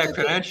have to get a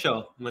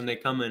credential when they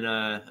come in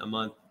a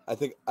month. I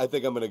think I'm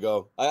going to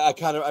go.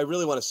 I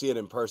really want to see it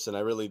in person. I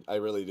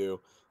really do.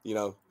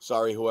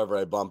 Sorry, whoever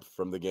I bump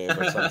from the game,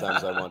 but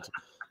sometimes I want to.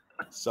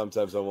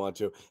 Sometimes I want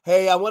to.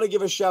 Hey, I want to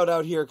give a shout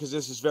out here because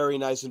this is very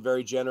nice and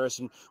very generous.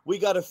 And we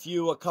got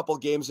a couple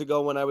games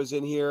ago when I was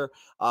in here,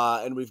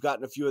 and we've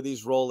gotten a few of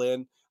these roll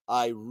in.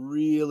 I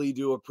really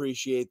do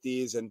appreciate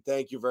these. And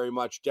thank you very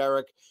much,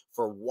 Derek,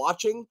 for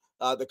watching.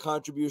 The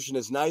contribution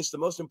is nice. The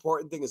most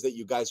important thing is that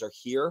you guys are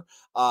here.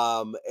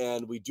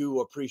 And we do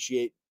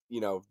appreciate,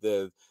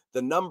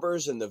 the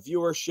numbers and the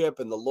viewership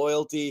and the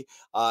loyalty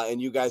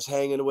and you guys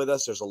hanging with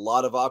us. There's a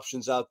lot of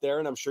options out there,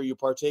 and I'm sure you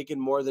partake in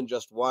more than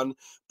just one,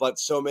 but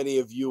so many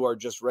of you are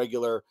just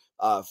regular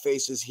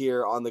faces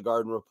here on the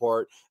Garden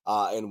Report,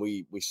 and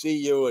we see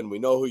you and we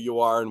know who you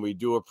are, and we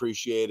do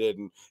appreciate it,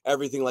 and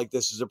everything like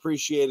this is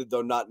appreciated,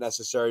 though not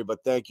necessary,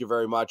 but thank you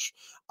very much.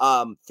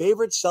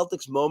 Favorite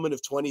Celtics moment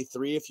of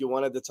 23, if you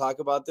wanted to talk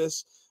about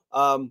this.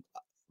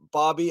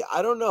 Bobby,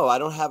 I don't know. I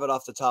don't have it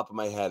off the top of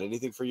my head.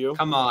 Anything for you?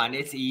 Come on,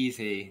 it's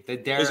easy. The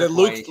Derek Is it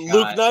White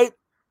Luke Knight?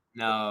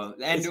 No,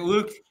 and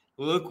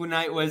Luke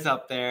Knight was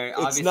up there. It's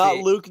obviously, not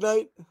Luke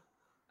Knight?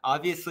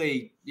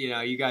 Obviously,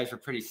 you guys were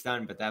pretty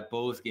stunned, but that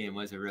Bulls game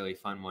was a really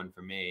fun one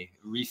for me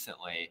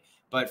recently.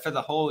 But for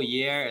the whole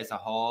year as a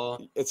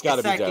whole, it's got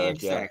to be Derek,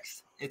 Game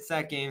 6. It's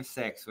that Game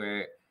 6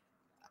 where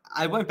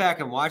I went back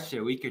and watched it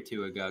a week or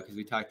two ago because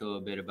we talked a little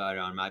bit about it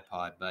on my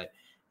pod, but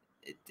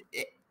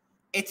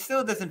it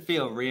still doesn't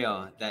feel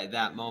real,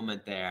 that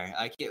moment there.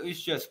 Like, it was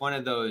just one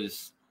of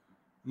those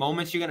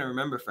moments you're going to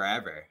remember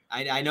forever.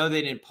 I know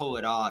they didn't pull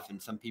it off,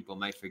 and some people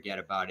might forget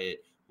about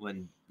it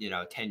when,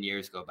 10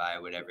 years go by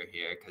or whatever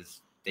here because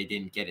they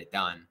didn't get it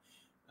done.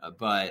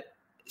 But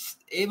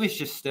it was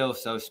just still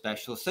so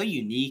special, so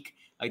unique.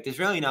 Like, there's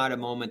really not a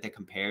moment that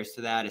compares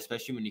to that,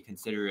 especially when you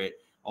consider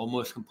it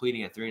almost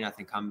completing a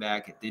 3-0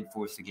 comeback. It did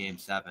force the Game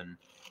 7.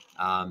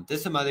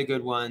 There's some other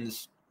good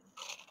ones.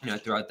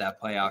 Throughout that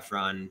playoff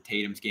run.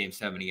 Tatum's Game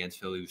 7 against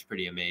Philly was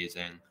pretty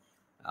amazing.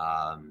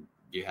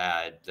 You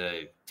had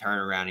the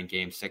turnaround in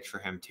Game 6 for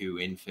him too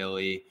in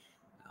Philly.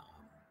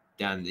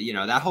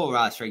 That whole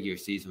last regular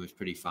season was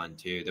pretty fun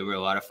too. There were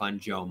a lot of fun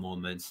Joe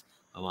moments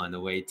along the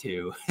way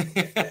too.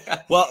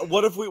 Well,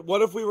 what if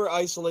we were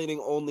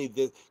isolating only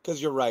this?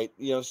 Because you're right.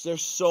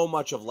 There's so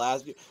much of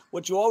last year.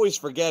 What you always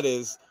forget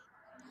is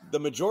the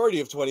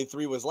majority of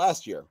 23 was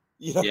last year.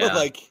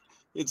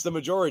 It's the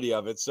majority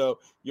of it. So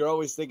you're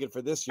always thinking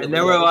for this year. And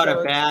there were a lot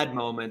of bad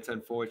moments,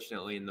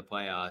 unfortunately, in the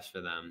playoffs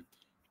for them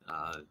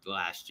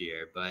last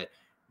year. But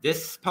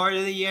this part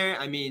of the year,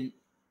 I mean,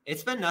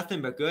 it's been nothing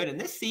but good. And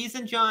this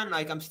season, John,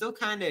 I'm still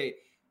kind of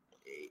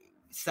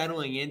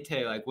settling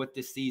into what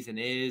this season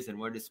is and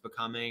what it's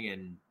becoming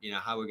and,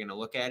 how we're going to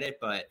look at it.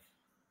 But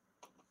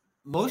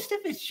most of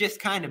it's just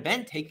kind of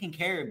been taking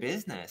care of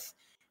business.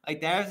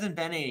 There hasn't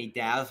been any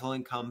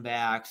dazzling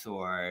comebacks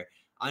or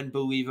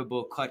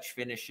unbelievable clutch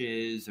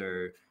finishes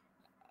or,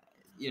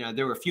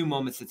 there were a few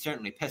moments that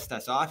certainly pissed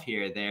us off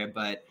here or there,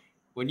 but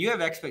when you have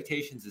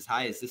expectations as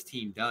high as this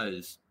team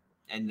does,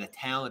 and the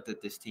talent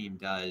that this team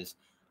does,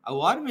 a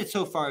lot of it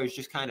so far has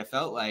just kind of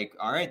felt like,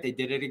 all right, they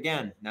did it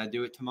again. Now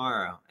do it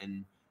tomorrow.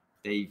 And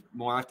they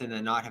more often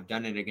than not have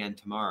done it again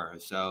tomorrow.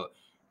 So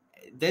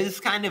there's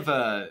kind of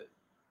a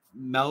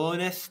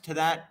mellowness to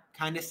that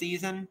kind of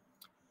season.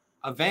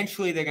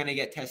 Eventually they're going to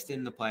get tested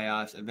in the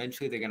playoffs.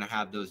 Eventually they're going to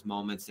have those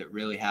moments that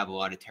really have a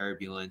lot of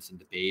turbulence and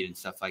debate and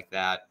stuff like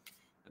that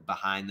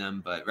behind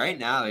them. But right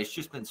now it's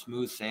just been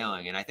smooth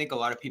sailing. And I think a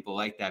lot of people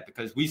like that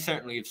because we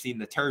certainly have seen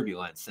the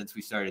turbulence since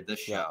we started this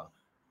show.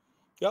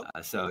 Yep.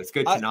 So it's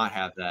good to not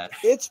have that.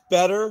 It's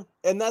better.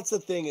 And that's the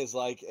thing is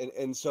like,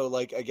 and so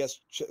like, I guess,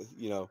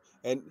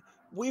 and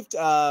we've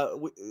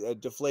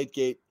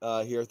Deflategate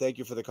here. Thank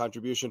you for the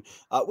contribution.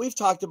 We've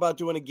talked about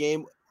doing a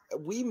game.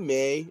 We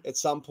may at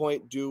some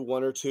point do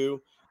one or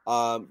two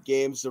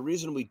games. The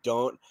reason we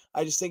don't,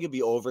 I just think it'd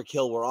be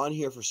overkill. We're on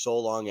here for so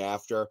long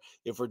after.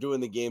 If we're doing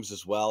the games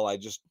as well, I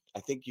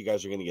think you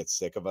guys are going to get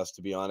sick of us,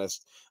 to be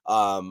honest.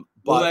 But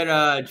we'll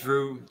let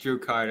Drew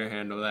Carter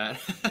handle that.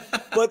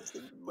 But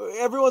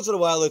every once in a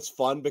while, it's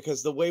fun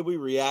because the way we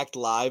react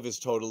live is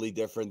totally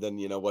different than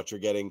what you're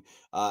getting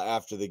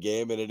after the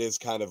game, and it is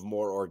kind of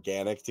more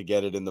organic to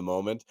get it in the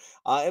moment.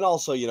 And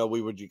also,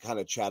 we would kind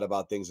of chat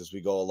about things as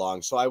we go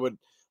along. So I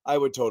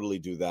would totally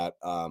do that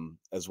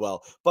as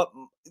well. But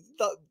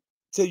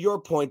to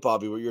your point,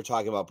 Bobby, what you were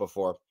talking about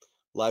before,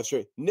 live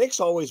stream. Nick's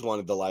always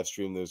wanted to live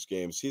stream those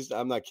games.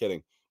 I'm not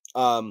kidding.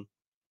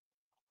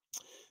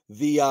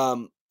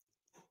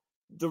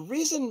 The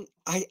reason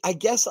I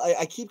guess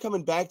I keep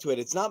coming back to it,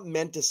 it's not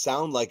meant to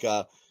sound like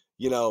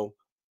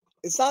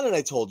it's not an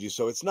I told you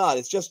so. It's not.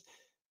 It's just,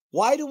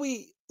 why do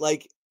we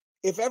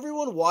if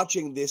everyone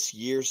watching this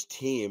year's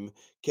team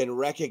can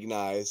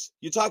recognize,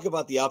 you talk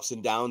about the ups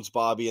and downs,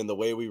 Bobby, and the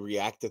way we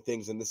react to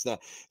things and this and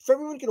that. If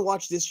everyone can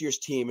watch this year's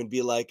team and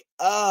be like,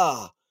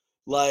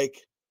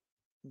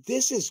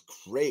 this is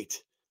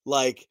great.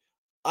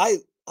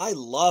 I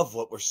love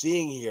what we're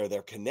seeing here.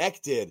 They're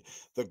connected.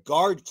 The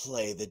guard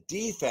play, the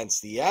defense,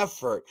 the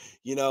effort,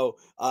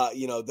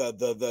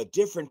 the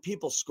different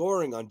people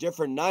scoring on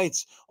different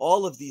nights,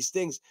 all of these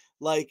things.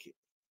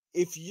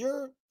 If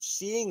you're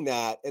seeing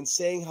that and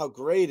saying how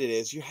great it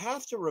is, you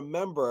have to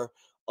remember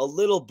a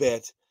little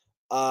bit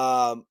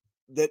that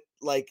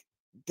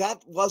that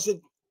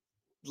wasn't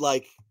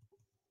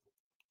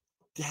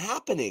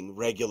happening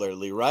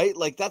regularly, right?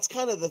 That's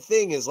kind of the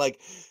thing is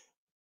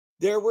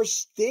there were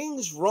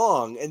things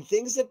wrong and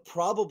things that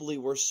probably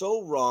were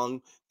so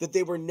wrong that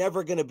they were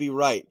never going to be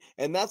right.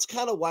 And that's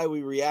kind of why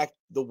we react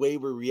the way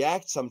we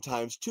react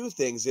sometimes to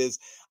things is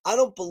I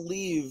don't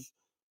believe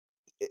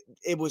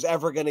it was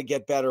ever going to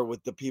get better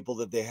with the people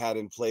that they had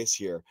in place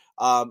here.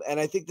 And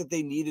I think that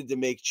they needed to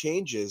make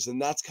changes.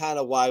 And that's kind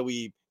of why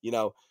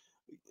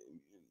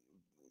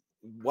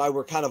why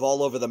we're kind of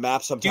all over the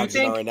map sometimes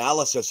in our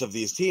analysis of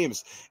these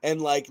teams. And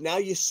now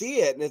you see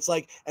it and it's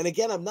and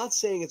again, I'm not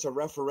saying it's a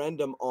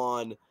referendum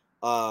on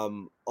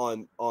Smart.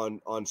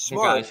 The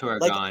guys who are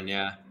gone.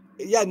 Yeah.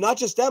 Yeah. Not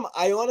just them.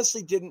 I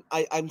honestly didn't,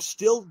 I'm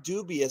still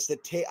dubious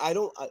that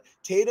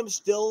Tatum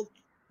still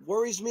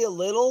worries me a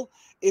little.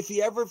 If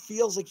he ever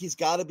feels like he's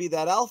got to be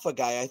that alpha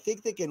guy, I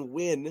think they can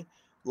win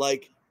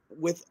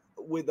with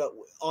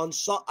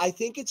I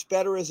think it's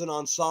better as an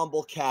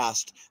ensemble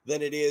cast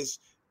than it is,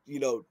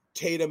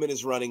 Tatum and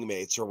his running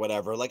mates or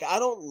whatever. I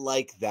don't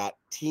like that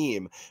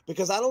team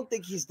because I don't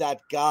think he's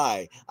that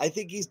guy. I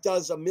think he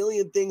does a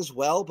million things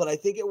well, but I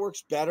think it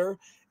works better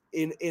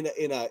in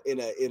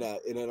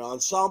an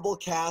ensemble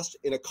cast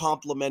in a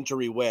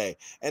complementary way.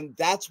 And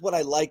that's what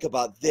I like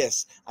about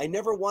this. I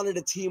never wanted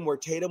a team where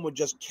Tatum would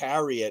just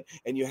carry it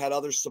and you had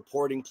other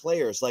supporting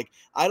players.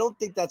 I don't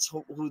think that's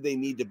who they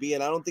need to be.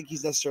 And I don't think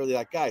he's necessarily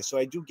that guy. So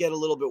I do get a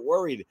little bit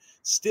worried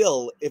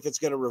still if it's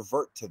going to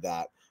revert to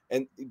that.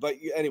 But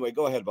anyway,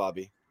 go ahead,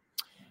 Bobby.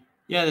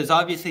 Yeah, there's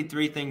obviously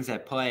three things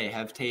at play.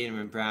 Have Tatum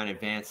and Brown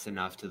advanced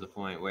enough to the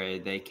point where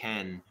they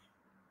can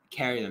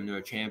carry them to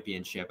a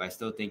championship? I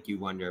still think you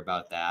wonder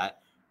about that.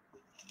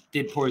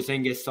 Did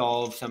Porzingis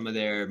solve some of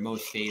their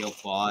most fatal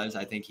flaws?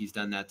 I think he's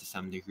done that to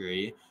some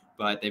degree,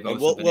 but they've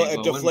also been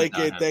able to win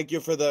without him. Thank you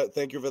for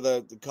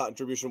the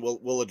contribution.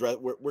 We'll address.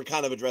 We're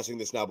kind of addressing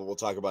this now, but we'll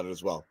talk about it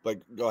as well.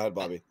 But go ahead,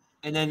 Bobby.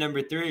 And then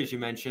number three, as you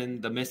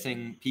mentioned, the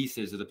missing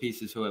pieces or the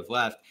pieces who have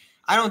left.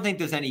 I don't think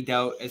there's any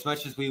doubt, as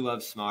much as we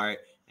love Smart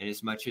and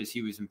as much as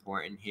he was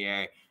important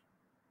here,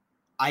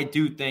 I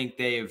do think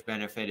they have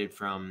benefited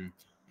from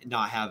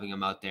not having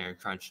him out there in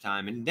crunch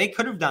time. And they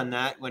could have done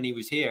that when he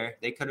was here.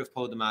 They could have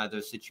pulled him out of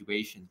those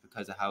situations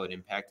because of how it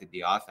impacted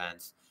the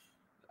offense.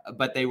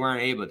 But they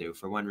weren't able to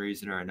for one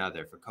reason or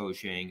another, for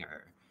coaching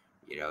or,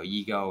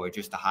 ego or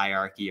just a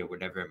hierarchy or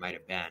whatever it might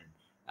have been.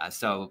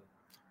 So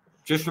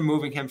just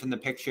removing him from the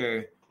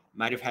picture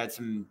might have had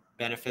some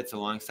benefits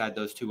alongside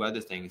those two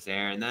other things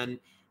there. And then,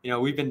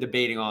 we've been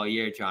debating all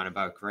year, John,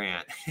 about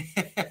Grant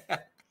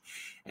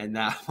and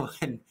that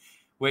one,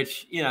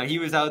 which, he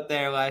was out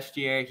there last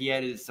year. He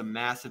had some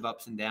massive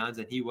ups and downs,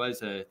 and he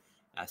was a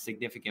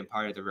significant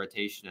part of the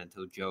rotation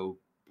until Joe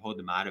pulled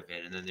him out of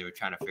it. And then they were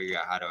trying to figure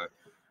out how to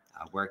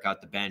work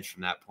out the bench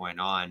from that point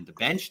on. The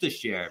bench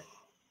this year,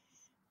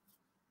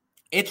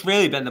 It's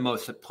really been the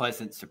most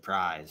pleasant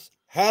surprise,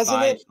 hasn't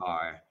by it?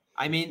 far.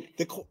 I mean,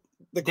 the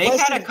they had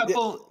question, a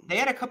couple. They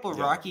had a couple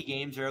Yeah. rocky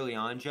games early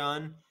on,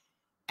 John,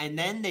 and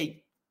then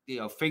they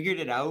figured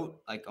it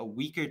out like a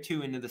week or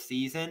two into the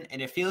season,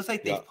 and it feels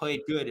like they've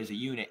played good as a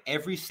unit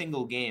every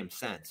single game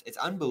since. It's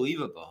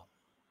unbelievable.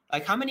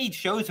 Like, how many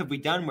shows have we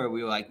done where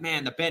we were like,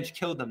 man, the bench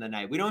killed them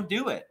tonight? We don't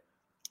do it.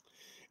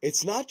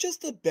 It's not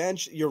just the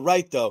bench. You're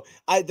right, though.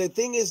 The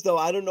thing is, though,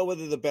 I don't know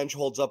whether the bench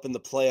holds up in the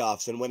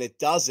playoffs. And when it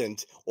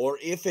doesn't, or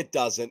if it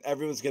doesn't,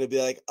 everyone's going to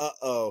be like,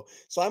 uh-oh.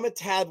 So I'm a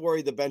tad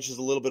worried the bench is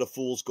a little bit of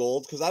fool's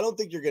gold because I don't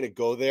think you're going to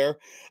go there.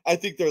 I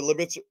think their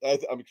limits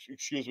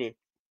excuse me.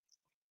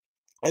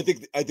 I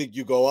think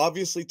you go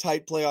obviously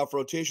tight playoff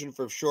rotation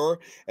for sure,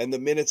 and the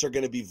minutes are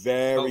going to be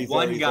very, but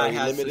one very, guy very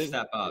has limited. to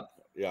step up.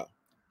 Yeah.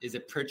 Is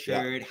it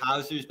Pritchard? Yeah.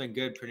 Hauser's been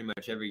good pretty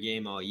much every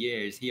game all year.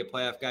 Is he a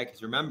playoff guy?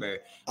 Because remember,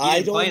 he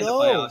didn't play in the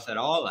playoffs at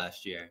all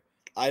last year.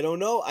 I don't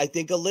know. I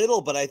think a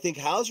little, but I think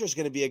Hauser's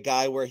going to be a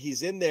guy where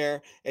he's in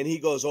there and he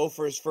goes 0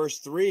 for his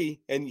first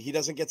 3 and he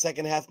doesn't get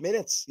second half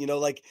minutes.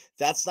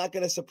 That's not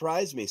going to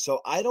surprise me.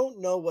 So I don't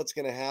know what's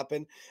going to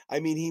happen.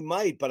 I mean, he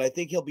might, but I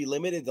think he'll be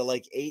limited to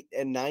like 8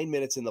 and 9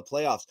 minutes in the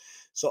playoffs.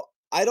 So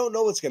I don't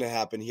know what's going to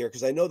happen here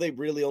because I know they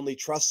really only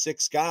trust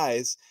 6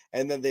 guys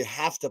and then they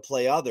have to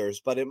play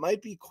others, but it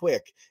might be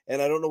quick and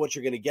I don't know what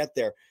you're going to get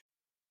there.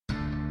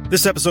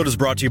 This episode is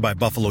brought to you by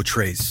Buffalo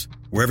Trace.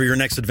 Wherever your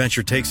next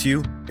adventure takes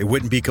you, it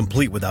wouldn't be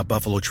complete without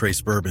Buffalo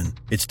Trace Bourbon.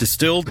 It's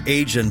distilled,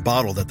 aged, and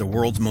bottled at the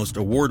world's most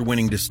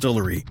award-winning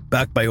distillery.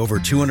 Backed by over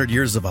 200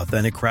 years of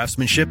authentic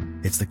craftsmanship,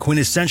 it's the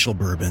quintessential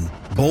bourbon.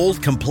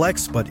 Bold,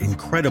 complex, but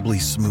incredibly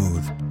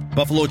smooth.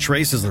 Buffalo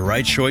Trace is the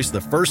right choice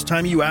the first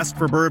time you ask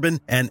for bourbon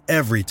and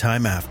every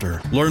time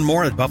after. Learn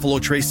more at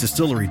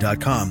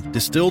BuffaloTraceDistillery.com.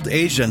 Distilled,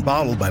 aged, and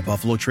bottled by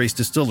Buffalo Trace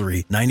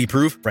Distillery. 90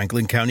 proof,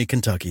 Franklin County,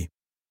 Kentucky.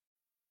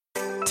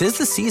 'Tis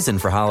the season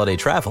for holiday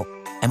travel.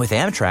 And with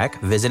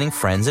Amtrak, visiting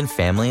friends and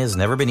family has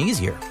never been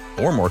easier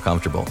or more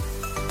comfortable.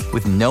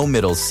 With no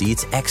middle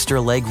seats,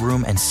 extra leg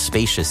room, and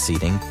spacious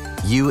seating,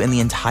 you and the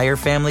entire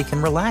family can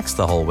relax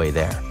the whole way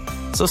there.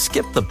 So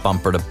skip the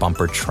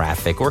bumper-to-bumper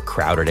traffic or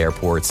crowded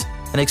airports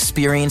and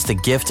experience the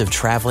gift of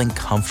traveling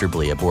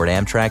comfortably aboard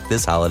Amtrak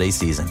this holiday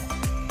season.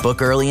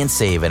 Book early and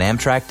save at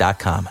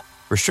Amtrak.com.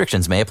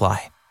 Restrictions may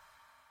apply.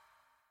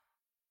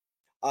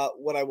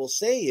 What I will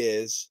say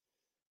is,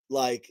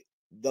 like,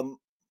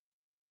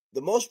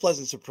 the most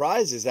pleasant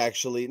surprise is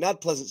actually not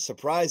pleasant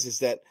surprise is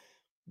that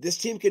this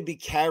team can be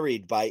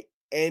carried by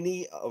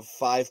any of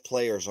 5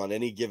 players on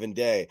any given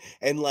day.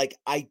 And like,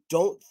 I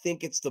don't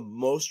think it's the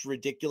most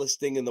ridiculous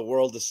thing in the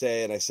world to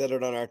say, and I said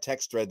it on our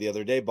text thread the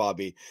other day,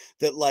 Bobby,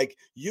 that like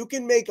you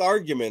can make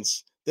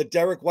arguments that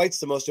Derek White's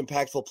the most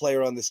impactful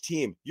player on this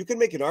team. You can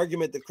make an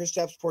argument that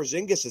Kristaps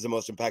Porzingis is the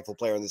most impactful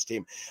player on this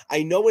team.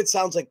 I know it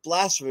sounds like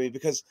blasphemy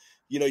because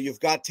you've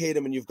got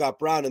Tatum and you've got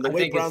Brown, and the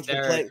way Brown's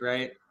been playing,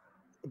 right?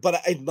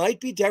 But it might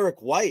be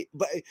Derek White.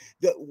 But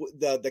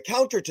the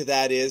counter to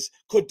that is,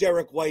 could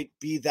Derek White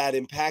be that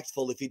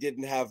impactful if he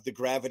didn't have the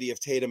gravity of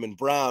Tatum and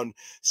Brown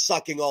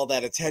sucking all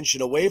that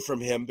attention away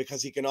from him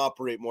because he can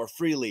operate more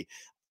freely?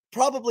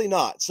 Probably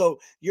not.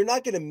 So you're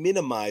not going to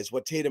minimize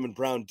what Tatum and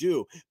Brown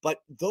do,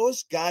 but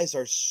those guys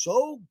are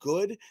so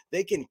good,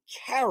 they can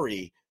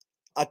carry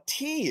a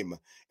team.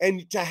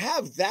 And to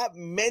have that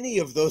many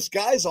of those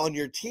guys on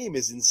your team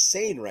is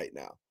insane right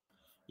now.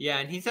 Yeah,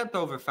 and he's up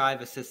over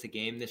 5 assists a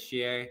game this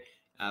year,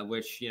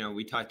 which,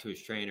 we talked to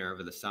his trainer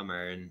over the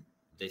summer, and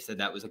they said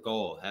that was a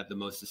goal, have the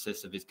most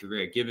assists of his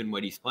career, given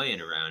what he's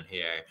playing around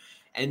here.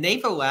 And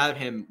they've allowed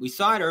him, we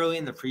saw it early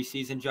in the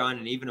preseason, John,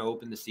 and even to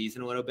open the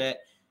season a little bit,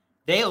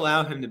 they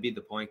allow him to be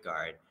the point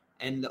guard.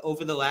 And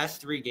over the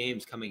last 3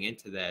 games coming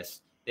into this,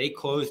 they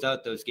closed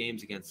out those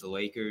games against the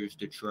Lakers,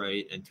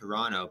 Detroit, and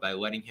Toronto by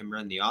letting him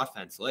run the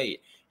offense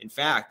late. In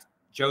fact,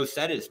 Joe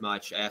said as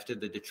much after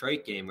the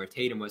Detroit game where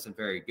Tatum wasn't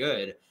very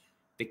good.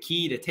 The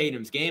key to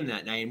Tatum's game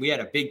that night, and we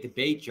had a big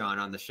debate, John,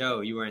 on the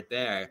show. You weren't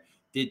there.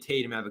 Did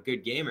Tatum have a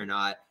good game or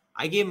not?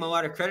 I gave him a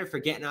lot of credit for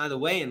getting out of the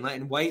way and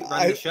letting White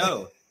run the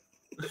show.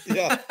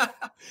 Yeah.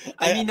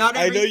 I mean, not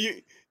every... I know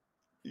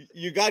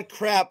you got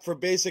crap for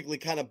basically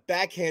kind of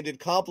backhanded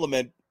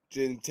compliment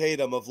to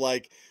Tatum of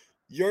like,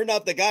 you're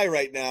not the guy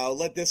right now.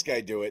 Let this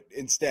guy do it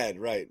instead,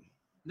 right?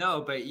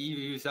 No, but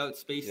he was out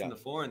spacing the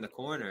floor in the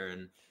corner,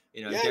 and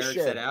Derek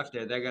sure. said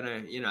after they're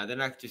gonna, they're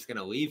not just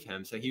gonna leave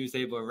him. So he was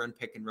able to run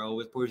pick and roll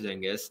with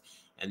Porzingis,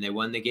 and they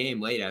won the game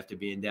late after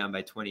being down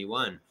by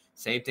 21.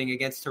 Same thing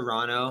against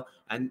Toronto,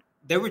 and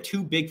there were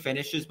 2 big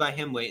finishes by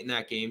him late in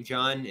that game,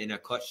 John, in a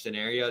clutch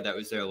scenario. That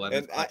was their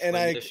 11th clutch win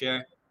this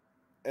year.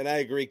 And I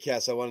agree,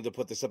 Cass. I wanted to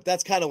put this up.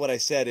 That's kind of what I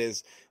said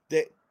is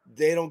that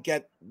they don't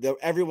get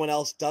everyone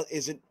else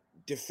isn't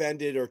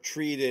defended or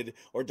treated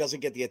or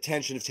doesn't get the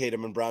attention of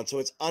Tatum and Brown. So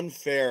it's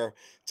unfair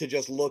to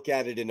just look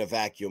at it in a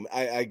vacuum.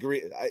 I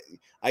agree.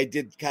 I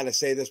did kind of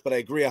say this, but I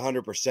agree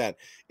 100%.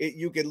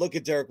 You can look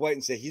at Derek White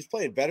and say he's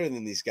playing better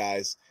than these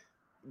guys,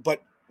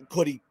 but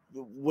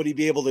would he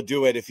be able to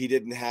do it if he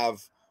didn't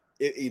have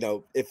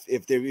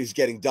if he's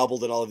getting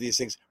doubled and all of these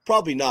things,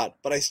 probably not.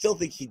 But I still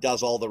think he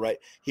does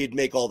he'd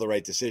make all the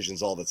right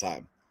decisions all the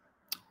time,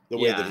 the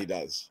way that he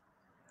does.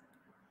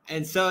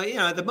 And so,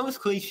 the most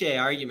cliche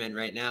argument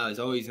right now is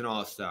always an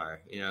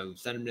all-star,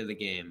 send him to the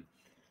game.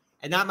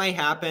 And that might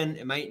happen.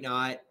 It might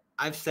not.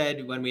 I've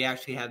said when we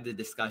actually have the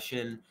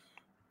discussion,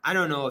 I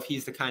don't know if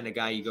he's the kind of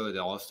guy you go to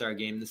the all-star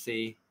game to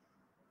see,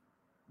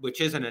 which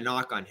isn't a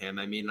knock on him.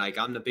 I mean,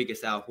 I'm the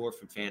biggest Al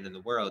Horford fan in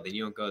the world, and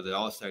you don't go to the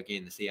all-star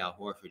game to see Al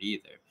Horford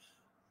either.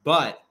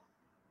 But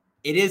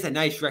it is a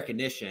nice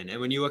recognition.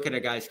 And when you look at a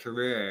guy's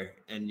career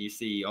and you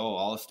see,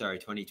 all-star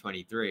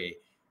 2023,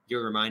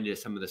 you're reminded of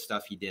some of the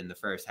stuff he did in the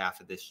first half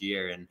of this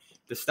year. And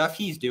the stuff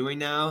he's doing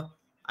now,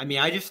 I mean,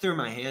 I just threw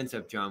my hands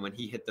up, John, when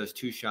he hit those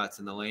 2 shots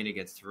in the lane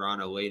against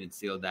Toronto late and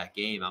sealed that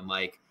game. I'm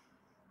like,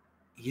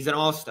 he's an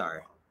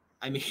all-star.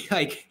 I mean,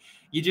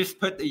 you just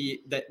put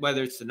that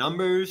whether it's the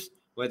numbers,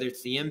 whether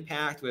it's the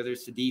impact, whether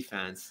it's the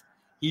defense,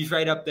 he's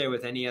right up there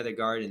with any other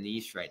guard in the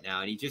East right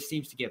now. And he just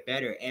seems to get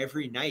better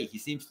every night. He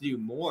seems to do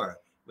more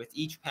with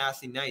each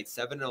passing night.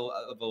 7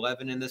 of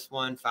 11 in this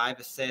one, 5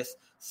 assists,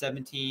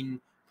 17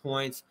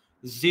 points,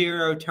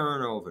 0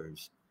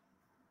 turnovers.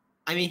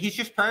 I mean, he's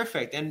just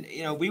perfect. And,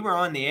 we were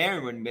on the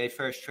air when they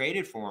first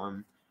traded for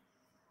him.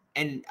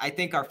 And I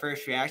think our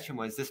first reaction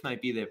was this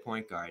might be their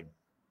point guard.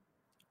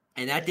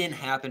 And that didn't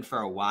happen for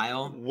a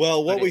while.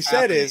 Well, what we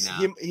said is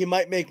he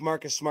might make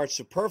Marcus Smart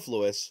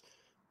superfluous.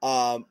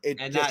 It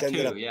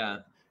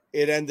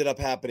ended up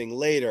happening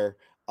later.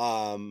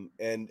 But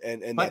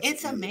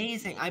it's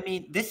amazing. I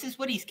mean, this is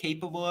what he's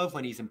capable of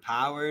when he's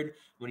empowered,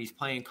 when he's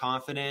playing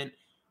confident.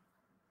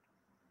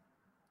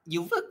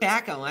 You look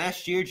back on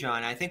last year,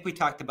 John, I think we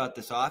talked about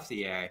this off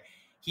the air.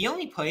 He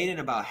only played in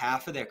about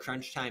half of their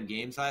crunch time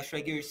games last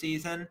regular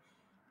season.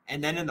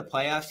 And then in the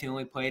playoffs, he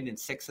only played in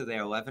 6 of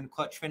their 11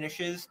 clutch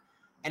finishes.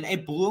 And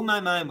it blew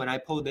my mind when I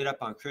pulled it up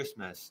on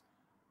Christmas.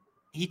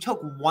 He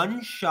took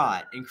 1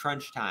 shot in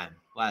crunch time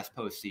last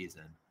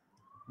postseason.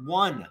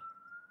 1.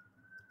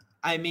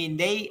 I mean,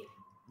 they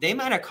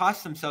might have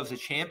cost themselves a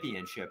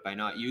championship by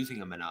not using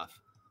him enough.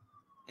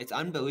 It's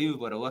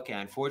unbelievable to look at.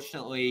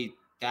 Unfortunately,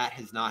 that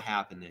has not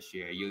happened this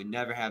year. You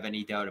never have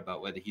any doubt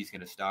about whether he's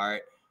going to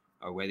start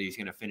or whether he's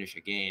going to finish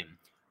a game.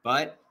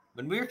 But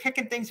when we were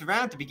kicking things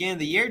around at the beginning of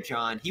the year,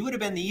 John, he would have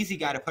been the easy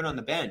guy to put on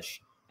the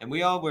bench. And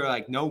we all were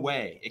like, no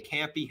way. It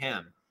can't be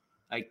him.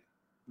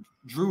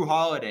 Drew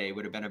Holiday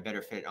would have been a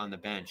better fit on the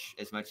bench.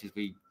 As much as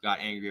we got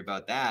angry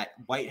about that,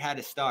 White had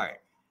to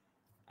start.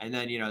 And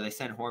then, they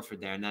sent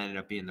Horford there, and that ended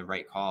up being the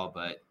right call.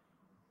 But,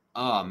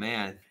 oh,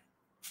 man,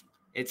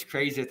 it's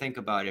crazy to think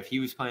about. If he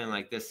was playing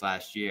like this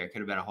last year, it could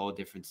have been a whole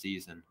different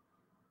season.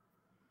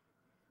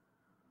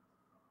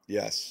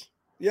 Yes.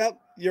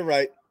 Yep, you're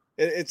right.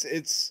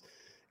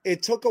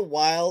 It took a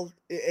while.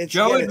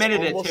 Joe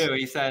admitted it too.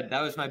 He said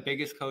that was my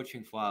biggest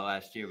coaching flaw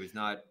last year, was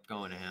not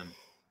going to him.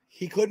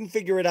 He couldn't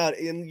figure it out,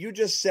 and you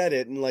just said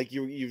it. And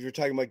you were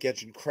talking about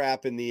catching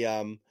crap in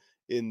the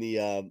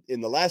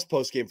last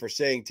post game for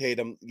saying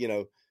Tatum,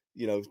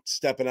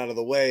 stepping out of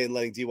the way and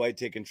letting D White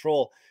take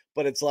control.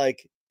 But it's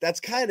that's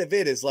kind of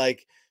it. Is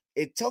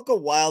it took a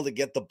while to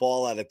get the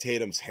ball out of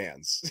Tatum's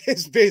hands.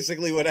 It's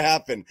basically what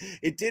happened.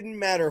 It didn't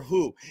matter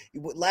who.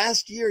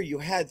 Last year, you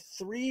had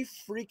 3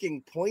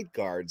 freaking point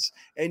guards,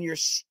 and you're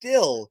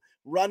still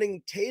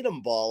running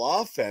Tatum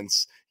ball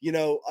offense, in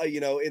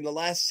the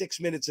last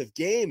 6 minutes of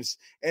games.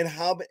 And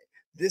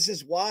this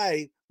is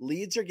why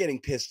leads are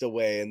getting pissed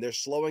away, and they're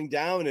slowing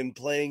down and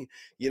playing,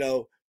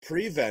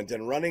 prevent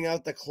and running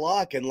out the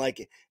clock. And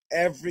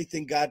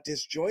everything got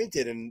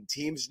disjointed, and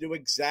teams knew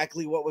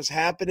exactly what was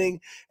happening,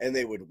 and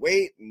they would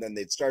wait, and then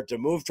they'd start to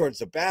move towards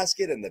the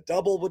basket, and the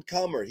double would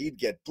come, or he'd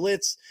get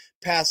blitzed,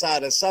 pass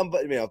out of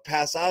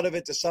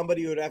it to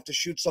somebody who would have to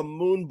shoot some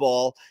moon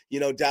ball,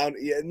 down.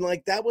 And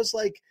that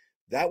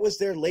was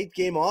their late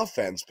game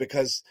offense,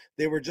 because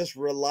they were just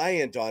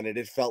reliant on it.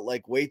 It felt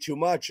like way too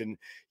much. And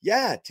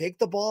take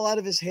the ball out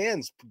of his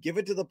hands, give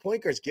it to the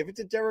point guards, give it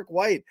to Derek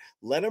White,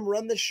 let him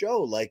run the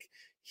show.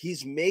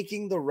 He's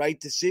making the right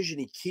decision.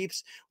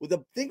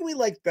 The thing we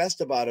like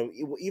best about him,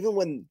 even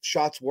when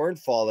shots weren't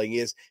falling,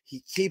 is he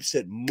keeps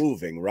it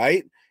moving,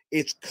 right?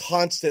 It's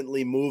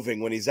constantly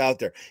moving when he's out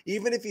there.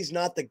 Even if he's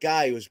not the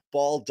guy who's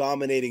ball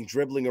dominating,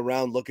 dribbling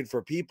around, looking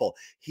for people,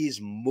 he's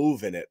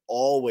moving it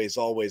always,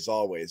 always,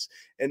 always.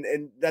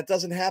 And that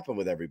doesn't happen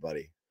with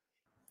everybody.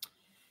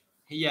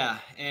 Yeah,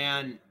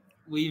 and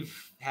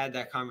we've had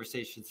that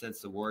conversation since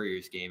the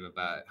Warriors game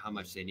about how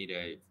much they need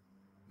to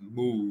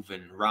move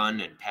and run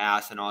and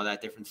pass and all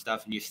that different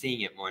stuff, and you're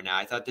seeing it more now.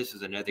 I thought this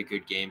was another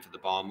good game for the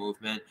ball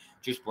movement,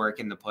 just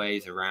working the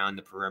plays around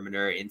the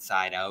perimeter,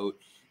 inside out.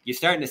 You're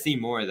starting to see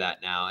more of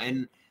that now.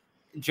 And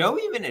Joe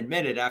even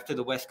admitted after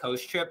the West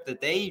Coast trip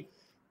that they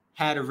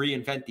had to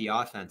reinvent the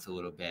offense a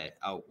little bit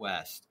out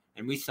west.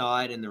 And we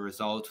saw it in the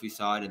results. We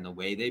saw it in the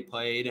way they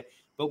played.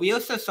 But we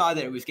also saw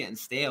that it was getting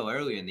stale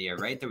early in the year,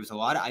 right? There was a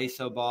lot of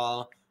ISO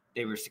ball.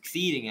 They were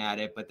succeeding at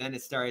it, but then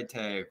it started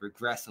to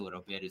regress a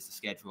little bit as the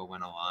schedule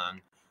went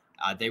along.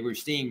 They were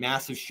seeing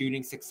massive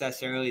shooting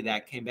success early.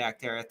 That came back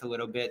to earth a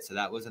little bit, so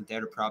that wasn't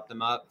there to prop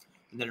them up.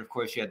 And then, of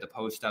course, you had the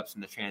post-ups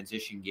in the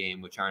transition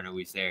game, which aren't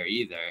always there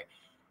either.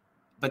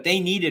 But they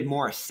needed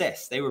more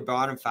assists. They were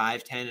bottom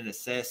 5-10 in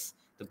assists.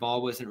 The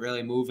ball wasn't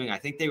really moving. I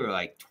think they were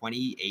like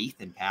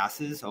 28th in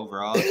passes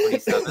overall,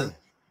 27th.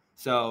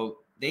 So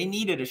they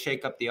needed to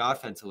shake up the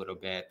offense a little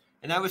bit.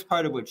 And that was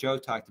part of what Joe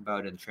talked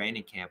about in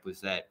training camp,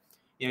 was that,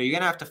 you're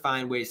going to have to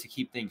find ways to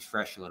keep things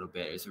fresh a little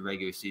bit as the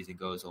regular season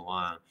goes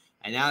along.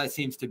 And now it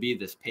seems to be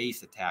this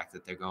pace attack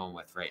that they're going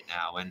with right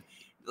now. And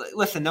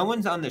listen, no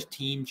one's on this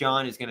team,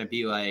 John, is going to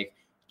be like,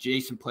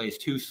 Jason plays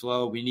too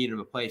slow. We need him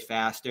to play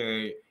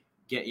faster.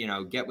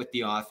 Get with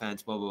the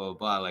offense, blah, blah, blah,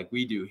 blah, like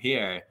we do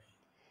here.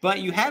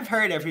 But you have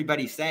heard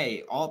everybody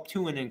say, all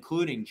to and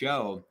including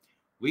Joe,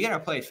 we got to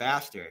play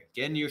faster,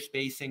 get into your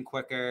spacing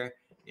quicker,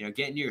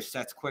 get into your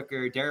sets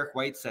quicker. Derek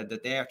White said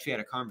that they actually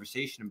had a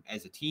conversation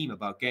as a team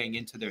about getting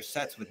into their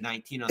sets with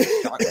 19 on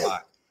the shot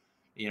clock,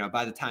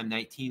 by the time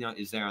 19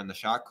 is there on the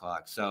shot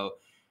clock. So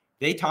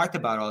they talked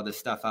about all this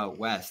stuff out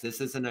west.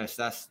 This isn't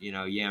us,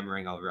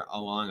 yammering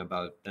along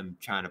about them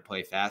trying to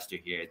play faster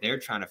here. They're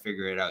trying to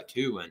figure it out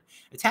too, and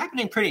it's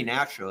happening pretty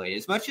naturally.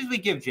 As much as we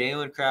give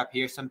Jalen crap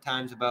here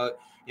sometimes about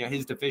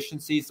his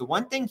deficiencies, the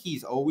one thing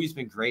he's always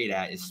been great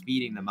at is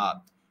speeding them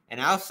up. And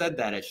Al said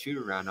that at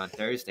shoot-around on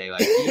Thursday.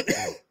 Like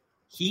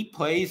he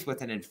plays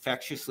with an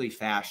infectiously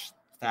fast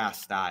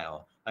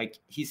style. Like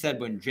he said,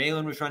 when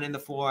Jalen was running the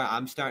floor,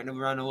 I'm starting to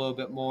run a little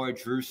bit more.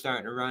 Drew's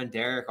starting to run.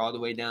 Derek all the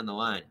way down the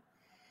line.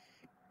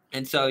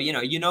 And so,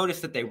 you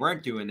notice that they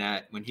weren't doing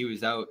that when he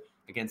was out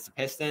against the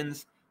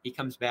Pistons. He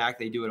comes back.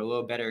 They do it a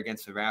little better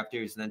against the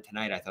Raptors. And then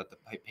tonight, I thought the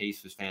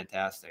pace was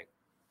fantastic.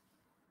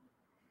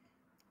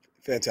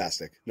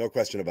 Fantastic. No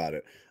question about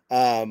it.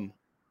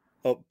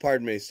 Oh,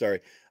 pardon me.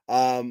 Sorry.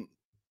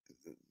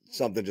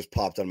 Something just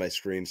popped on my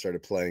screen,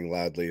 started playing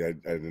loudly. I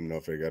didn't know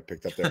if it got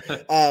picked up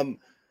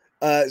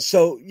there.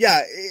 So,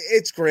 yeah,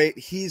 it's great.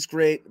 He's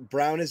great.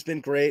 Brown has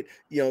been great.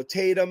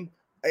 Tatum,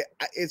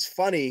 it's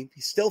funny.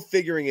 He's still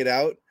figuring it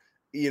out.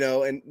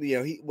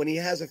 When he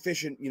has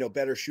efficient,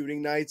 better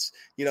shooting nights,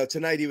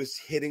 tonight he was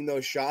hitting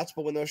those shots,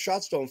 but when those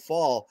shots don't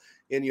fall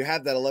and you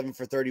have that 11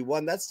 for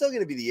 31, that's still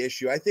going to be the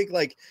issue. I think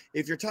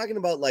if you're talking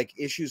about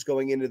issues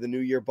going into the new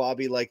year,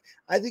 Bobby,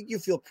 I think you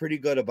feel pretty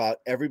good about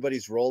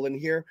everybody's role in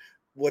here.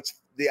 What's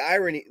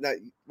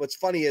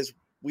funny is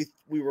we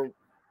were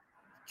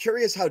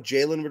curious how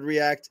Jalen would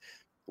react.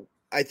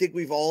 I think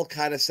we've all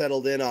kind of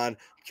settled in on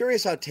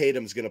curious how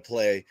Tatum's going to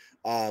play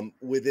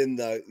within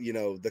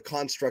the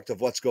construct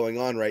of what's going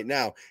on right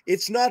now.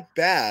 It's not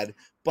bad,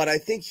 but I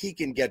think he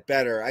can get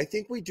better. I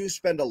think we do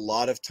spend a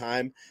lot of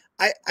time.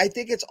 I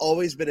think it's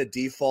always been a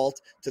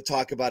default to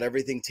talk about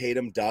everything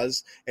Tatum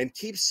does and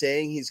keep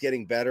saying he's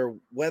getting better,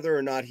 whether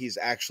or not he's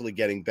actually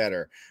getting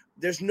better.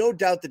 There's no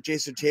doubt that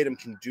Jason Tatum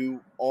can do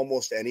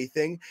almost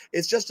anything.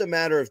 It's just a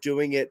matter of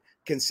doing it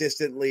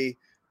consistently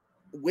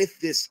with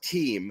this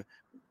team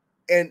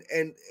and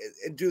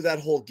do that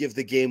whole give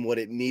the game what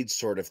it needs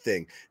sort of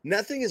thing.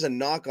 Nothing is a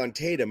knock on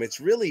Tatum. It's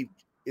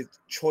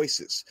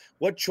choices.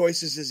 What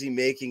choices is he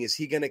making? Is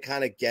he going to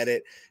kind of get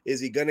it?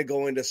 Is he going to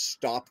go into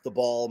stop the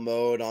ball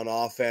mode on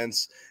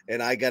offense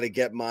and I got to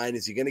get mine?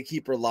 Is he going to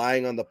keep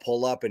relying on the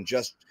pull up and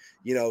just,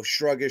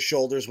 shrug his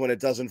shoulders when it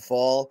doesn't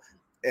fall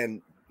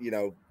and,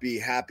 be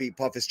happy,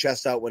 puff his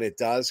chest out when it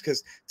does?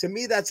 Because to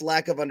me, that's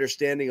lack of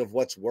understanding of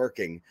what's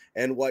working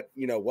and what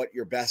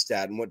you're best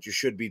at and what you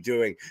should be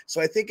doing.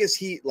 So I think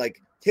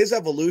his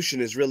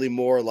evolution is really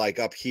more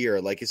up here.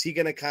 Is he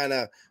going to kind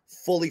of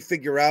fully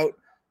figure out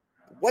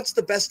what's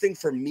the best thing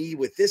for me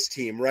with this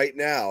team right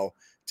now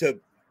to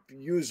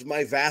use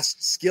my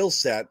vast skill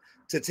set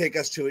to take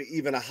us to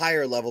even a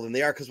higher level than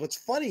they are? Because what's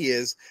funny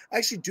is I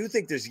actually do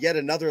think there's yet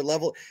another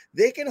level.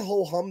 They can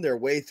ho-hum their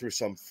way through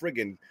some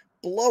friggin'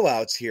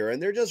 blowouts here, and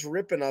they're just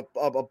ripping up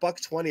a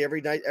 $120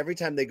 every night, every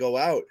time they go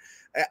out.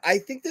 I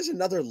think there's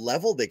another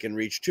level they can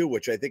reach too,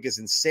 which I think is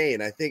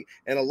insane. I think,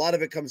 and a lot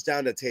of it comes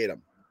down to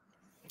Tatum.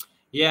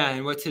 Yeah,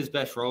 and what's his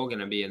best role going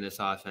to be in this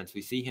offense?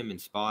 We see him in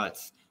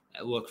spots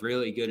that look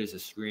really good as a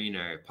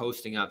screener,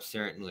 posting up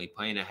certainly,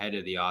 playing ahead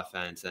of the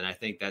offense, and I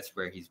think that's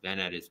where he's been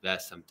at his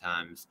best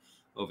sometimes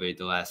over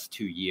the last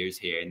 2 years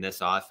here in this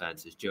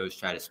offense, as Joe's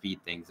trying to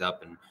speed things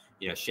up and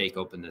shake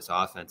open this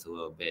offense a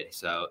little bit.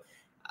 So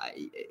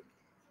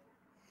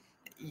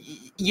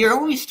you're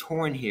always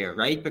torn here,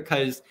 right?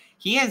 Because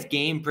he has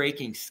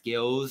game-breaking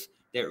skills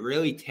that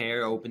really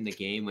tear open the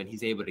game when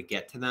he's able to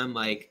get to them.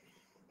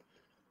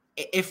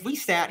 If we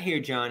sat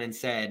here, John, and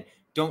said,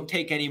 don't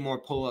take any more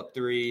pull-up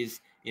threes,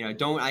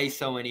 don't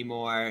ISO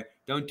anymore,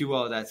 don't do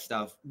all that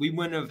stuff, we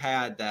wouldn't have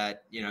had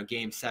that,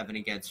 Game 7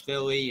 against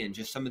Philly and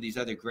just some of these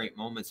other great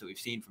moments that we've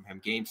seen from him.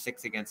 Game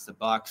 6 against the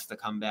Bucks, the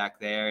comeback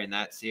there in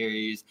that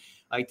series.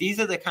 These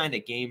are the kind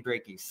of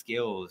game-breaking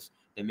skills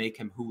that make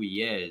him who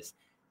he is.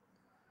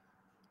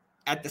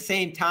 At the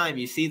same time,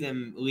 you see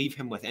them leave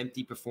him with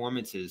empty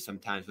performances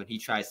sometimes when he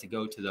tries to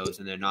go to those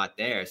and they're not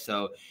there.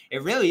 So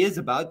it really is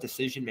about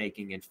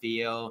decision-making and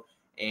feel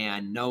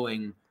and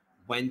knowing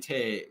when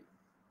to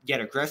get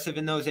aggressive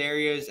in those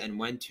areas and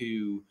when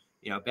to,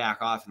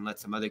 back off and let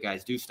some other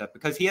guys do stuff,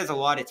 because he has a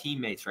lot of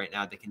teammates right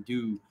now that can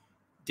do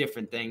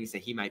different things that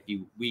he might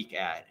be weak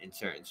at in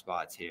certain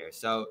spots here.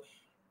 So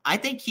I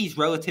think he's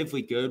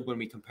relatively good when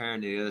we compare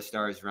him to the other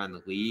stars around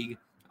the league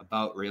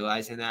about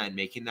realizing that and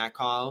making that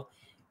call.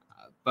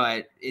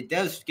 But it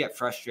does get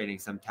frustrating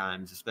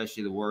sometimes,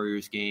 especially the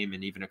Warriors game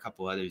and even a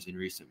couple others in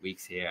recent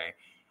weeks here.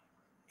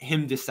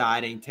 Him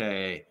deciding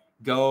to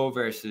go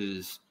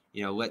versus,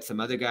 let some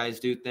other guys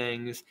do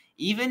things.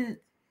 Even,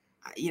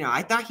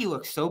 I thought he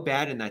looked so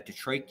bad in that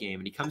Detroit game,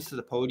 and he comes to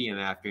the podium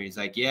after and he's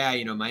like,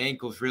 yeah, my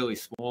ankle's really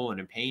swollen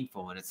and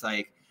painful. And it's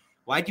like,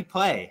 why'd you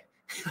play?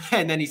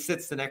 And then he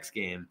sits the next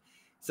game.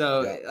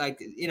 So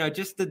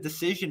just the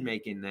decision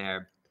making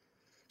there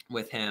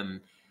with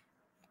him,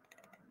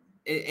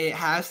 it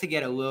has to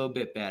get a little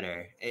bit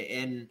better.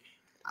 And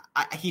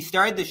he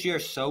started this year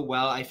so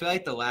well. I feel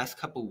like the last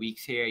couple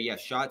weeks here,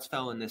 shots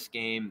fell in this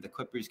game. The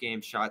Clippers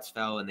game, shots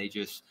fell, and they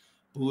just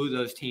blew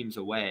those teams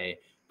away.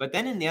 But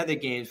then in the other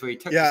games where he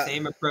took the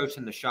same approach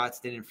and the shots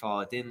didn't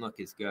fall, it didn't look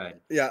as good.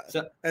 Yeah.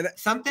 So and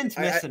something's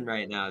missing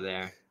right now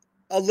there.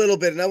 A little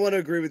bit, and I want to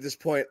agree with this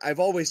point. I've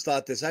always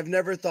thought this. I've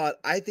never thought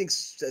 – I think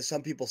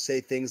some people say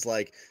things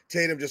like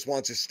Tatum just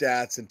wants his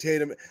stats and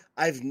Tatum –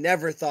 I've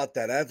never thought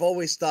that. I've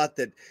always thought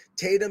that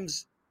Tatum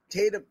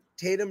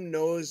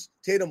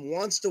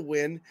wants to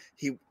win.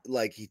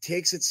 He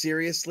takes it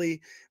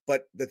seriously,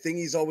 but the thing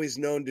he's always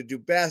known to do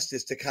best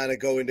is to kind of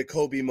go into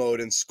Kobe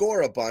mode and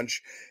score a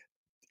bunch.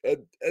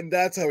 And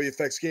that's how he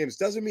affects games.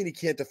 Doesn't mean he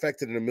can't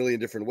affect it in a million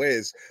different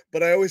ways,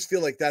 but I always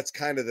feel like that's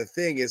kind of the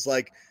thing is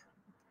like,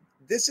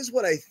 this is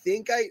what I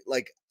think I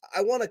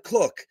want to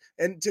cook.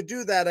 And to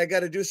do that, I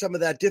got to do some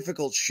of that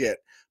difficult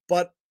shit.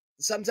 But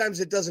sometimes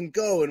it doesn't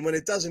go. And when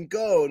it doesn't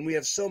go, and we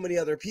have so many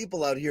other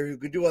people out here who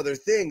can do other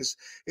things,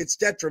 it's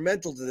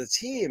detrimental to the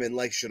team.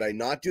 And should I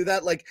not do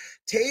that?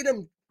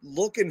 Tatum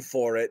looking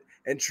for it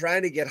and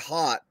trying to get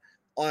hot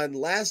on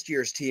last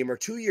year's team or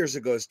 2 years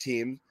ago's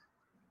team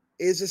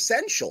is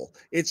essential.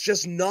 It's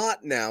just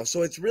not now.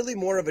 So it's really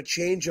more of a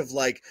change of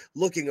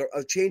looking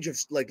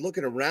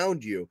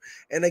around you.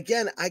 And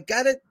again,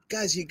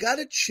 guys, you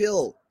gotta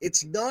chill.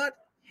 It's not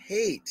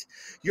hate.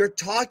 You're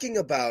talking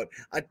about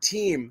a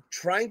team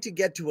trying to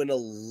get to an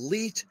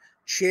elite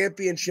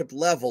championship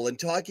level and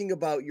talking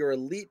about your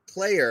elite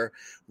player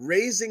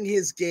raising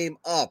his game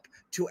up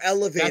to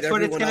elevate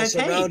everyone else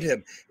around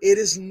him. It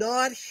is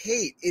not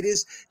hate. It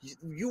is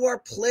you are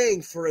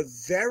playing for a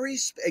very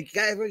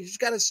you just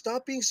got to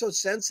stop being so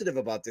sensitive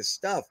about this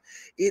stuff.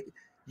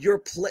 You're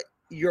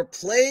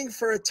playing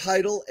for a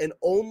title and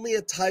only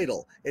a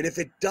title. And if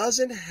it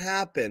doesn't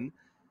happen,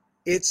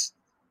 it's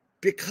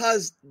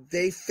because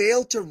they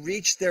fail to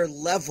reach their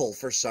level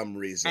for some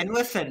reason. And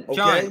listen,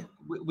 John,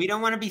 we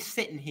don't want to be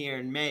sitting here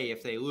in May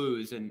if they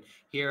lose and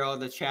hear all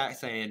the chat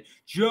saying,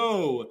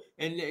 Joe,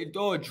 and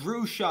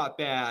Drew shot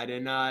bad,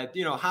 and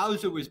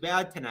Hauser was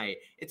bad tonight.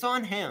 It's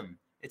on him.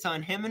 It's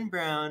on him and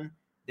Brown.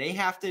 They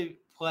have to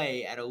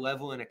play at a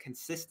level and a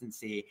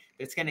consistency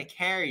that's going to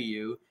carry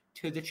you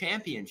to the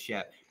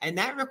championship. And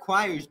that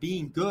requires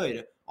being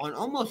good on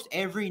almost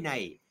every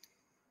night.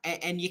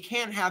 And you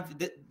can't have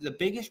the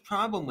biggest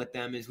problem with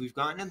them is we've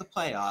gotten to the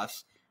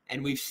playoffs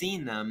and we've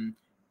seen them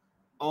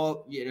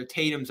all,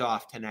 Tatum's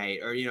off tonight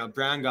or,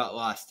 Brown got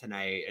lost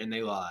tonight and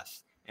they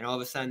lost. And all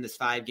of a sudden this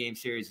 5-game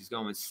series is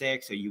going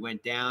 6, or you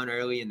went down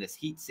early in this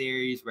Heat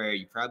series where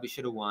you probably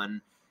should have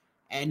won.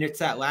 And it's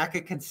that lack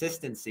of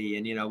consistency.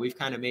 And, we've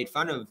kind of made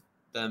fun of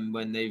them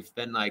when they've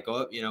been like,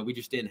 we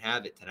just didn't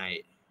have it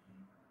tonight.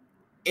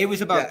 It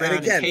was about Brown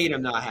and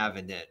Tatum not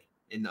having it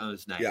in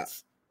those nights. Yeah.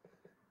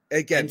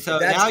 Again, and so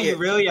now you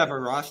really have a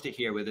roster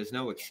here where there's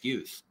no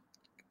excuse.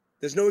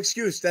 There's no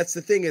excuse. That's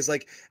the thing is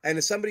and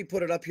as somebody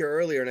put it up here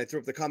earlier and I threw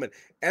up the comment,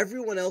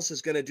 everyone else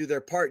is going to do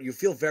their part. You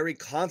feel very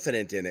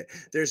confident in it.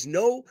 There's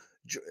no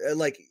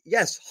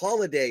yes,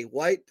 Holiday,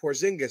 White,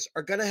 Porzingis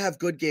are going to have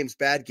good games,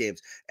 bad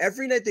games.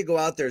 Every night they go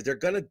out there, they're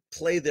going to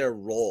play their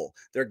role.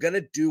 They're going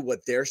to do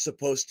what they're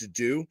supposed to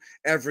do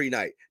every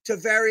night to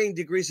varying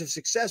degrees of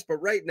success. But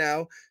right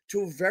now,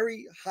 to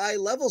very high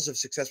levels of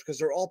success because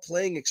they're all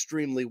playing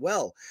extremely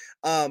well.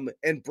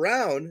 And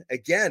Brown,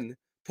 again,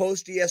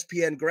 post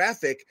ESPN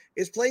graphic,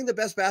 is playing the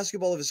best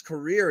basketball of his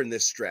career in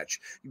this stretch.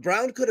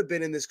 Brown could have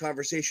been in this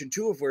conversation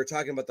too if we were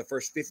talking about the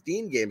first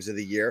 15 games of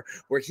the year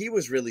where he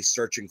was really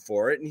searching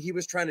for it and he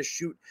was trying to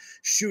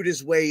shoot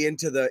his way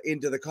into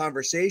the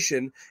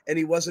conversation and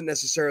he wasn't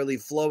necessarily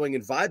flowing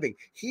and vibing.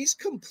 He's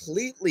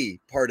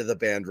completely part of the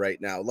band right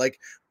now.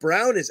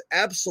 Brown is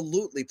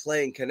absolutely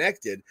playing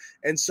connected,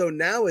 and so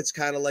now it's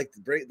kind of like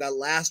that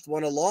last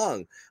one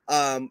along.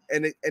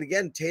 And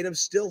again, Tatum's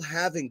still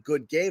having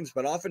good games,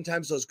 but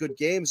oftentimes those good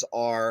games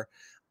are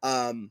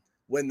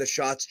when the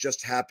shots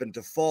just happen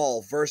to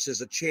fall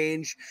versus a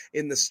change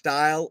in the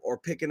style or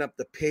picking up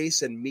the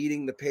pace and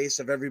meeting the pace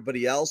of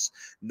everybody else,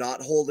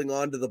 not holding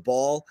on to the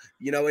ball,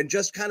 and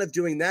just kind of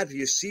doing that. If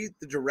you see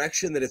the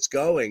direction that it's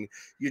going,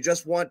 you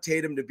just want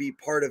Tatum to be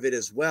part of it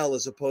as well,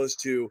 as opposed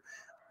to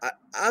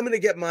I'm going to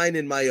get mine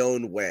in my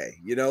own way.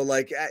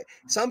 Like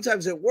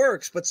sometimes it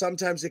works, but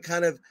sometimes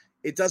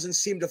it doesn't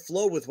seem to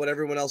flow with what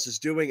everyone else is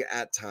doing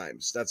at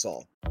times. That's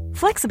all.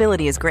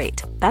 Flexibility is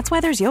great. That's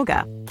why there's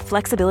yoga.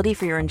 Flexibility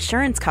for your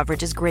insurance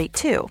coverage is great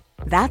too.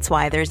 That's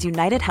why there's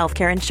United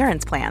Healthcare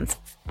Insurance Plans.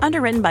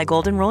 Underwritten by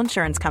Golden Rule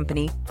Insurance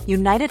Company,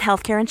 United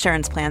Healthcare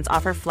Insurance Plans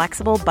offer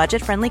flexible,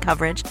 budget-friendly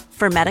coverage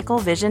for medical,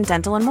 vision,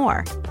 dental, and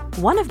more.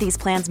 One of these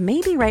plans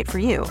may be right for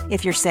you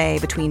if you're, say,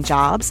 between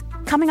jobs,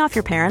 coming off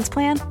your parents'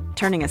 plan,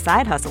 turning a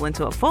side hustle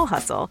into a full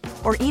hustle,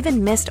 or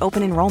even missed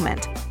open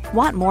enrollment.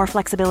 Want more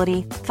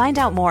flexibility? Find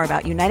out more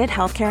about United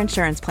Healthcare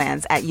Insurance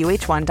Plans at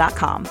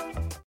uh1.com.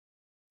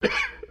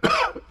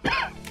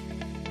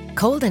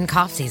 Cold and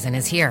cough season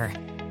is here.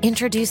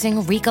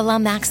 Introducing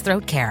Ricola Max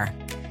Throat Care,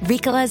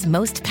 Ricola's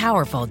most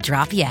powerful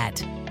drop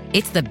yet.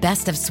 It's the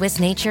best of Swiss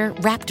nature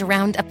wrapped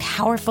around a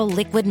powerful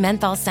liquid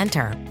menthol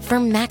center for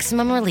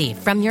maximum relief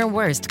from your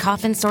worst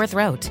cough and sore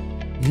throat.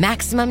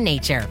 Maximum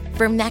nature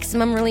for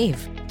maximum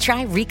relief.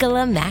 Try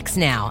Ricola Max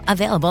now,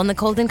 available in the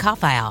cold and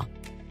cough aisle.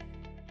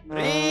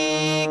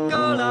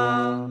 Ricola.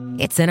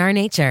 It's in our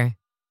nature.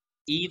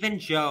 Even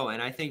Joe, and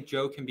I think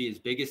Joe can be his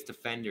biggest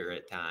defender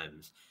at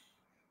times.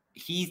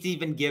 He's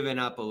even given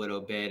up a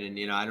little bit, and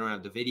I don't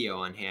have the video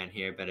on hand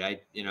here, but I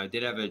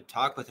did have a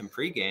talk with him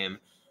pregame.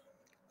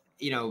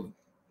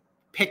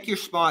 Pick your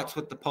spots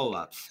with the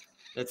pull-ups.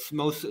 That's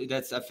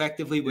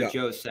effectively what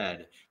Joe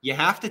said. You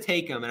have to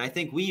take them, and I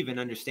think we even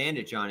understand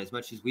it, John, as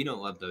much as we don't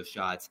love those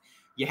shots.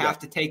 You have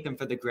to take them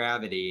for the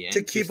gravity. And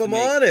to keep them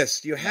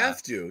honest, you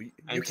have to.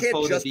 You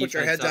can't just put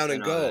your head down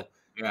and go.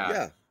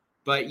 Yeah.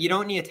 But you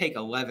don't need to take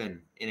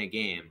 11 in a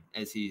game,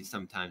 as he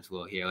sometimes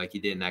will here, like he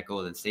did in that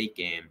Golden State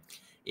game.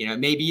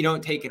 Maybe you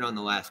don't take it on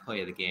the last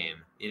play of the game.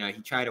 He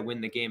tried to win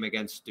the game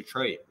against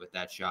Detroit with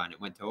that shot, and it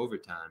went to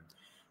overtime.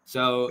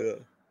 So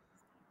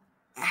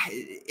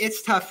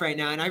it's tough right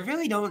now, and I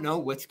really don't know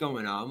what's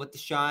going on with the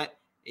shot.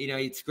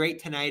 It's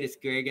great tonight. It's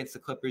great against the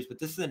Clippers, but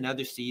this is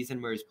another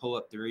season where his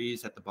pull-up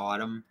threes at the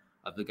bottom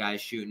of the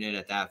guys shooting it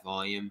at that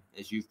volume,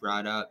 as you've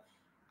brought up.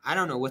 I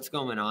don't know what's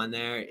going on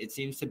there. It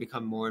seems to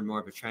become more and more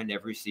of a trend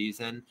every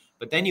season.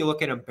 But then you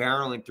look at him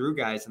barreling through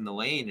guys in the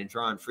lane and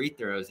drawing free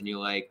throws, and you're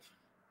like,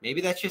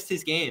 maybe that's just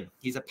his game.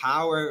 He's a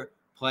power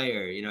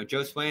player.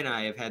 Joe Sway and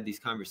I have had these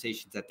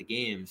conversations at the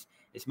games.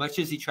 As much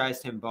as he tries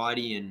to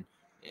embody and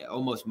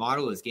almost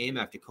model his game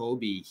after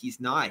Kobe,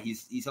 he's not.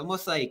 He's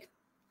almost like,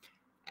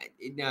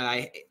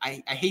 I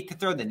hate to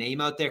throw the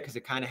name out there because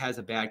it kind of has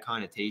a bad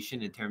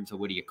connotation in terms of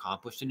what he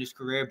accomplished in his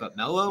career, but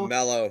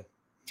Melo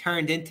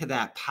turned into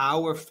that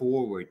power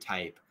forward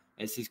type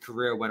as his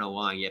career went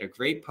along. He had a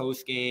great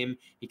post game.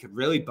 He could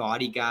really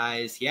body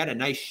guys. He had a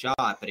nice shot,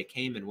 but it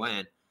came and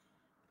went.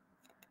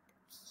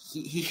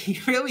 He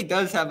really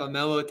does have a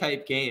Melo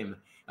type game.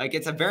 Like,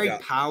 it's a very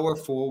power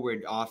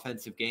forward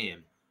offensive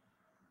game.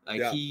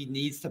 Like, he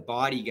needs to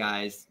body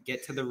guys,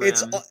 get to the rim.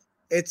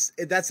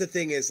 That's the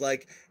thing is,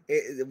 like,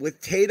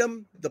 with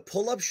Tatum, the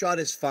pull-up shot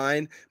is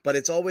fine, but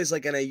it's always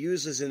like, and I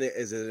use as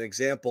an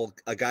example,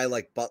 a guy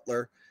like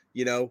Butler,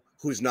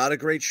 who's not a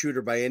great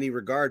shooter by any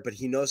regard, but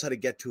he knows how to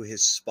get to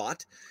his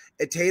spot.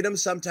 And Tatum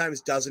sometimes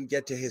doesn't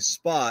get to his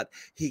spot.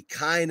 He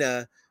kind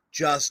of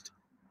just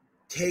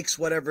takes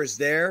whatever's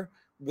there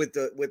with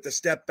the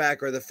step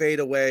back or the fade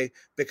away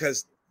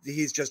because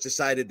he's just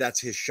decided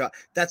that's his shot.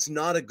 That's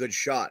not a good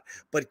shot.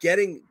 But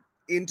getting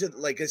into,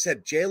 like I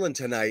said, Jalen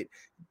tonight,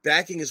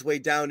 backing his way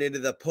down into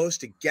the post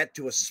to get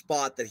to a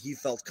spot that he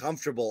felt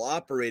comfortable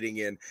operating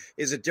in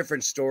is a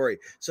different story.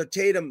 So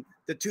Tatum,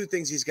 the two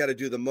things he's got to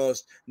do the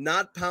most,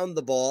 not pound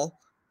the ball,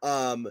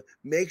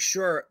 make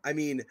sure,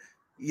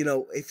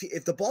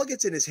 if the ball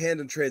gets in his hand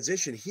in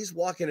transition, he's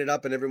walking it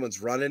up and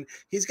everyone's running.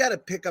 He's got to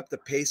pick up the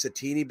pace a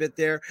teeny bit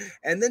there,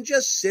 and then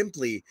just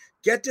simply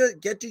get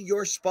to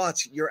your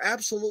spots. You're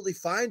absolutely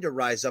fine to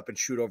rise up and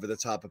shoot over the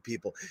top of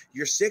people.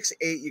 You're 6'8",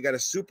 you got a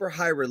super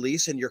high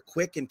release, and you're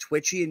quick and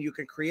twitchy, and you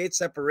can create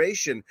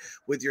separation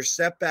with your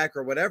step back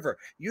or whatever.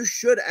 You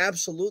should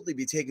absolutely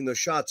be taking those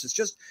shots. It's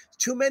just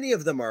too many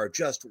of them are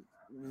just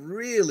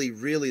really,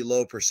 really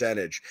low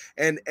percentage.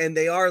 And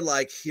they are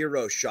like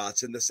hero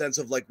shots in the sense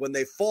of, like, when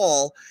they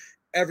fall,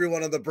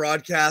 everyone on the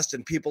broadcast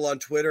and people on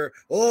Twitter,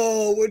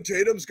 when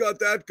Tatum's got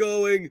that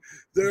going,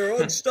 they're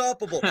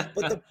unstoppable.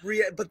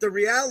 But the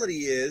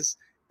reality is,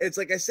 it's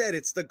like I said,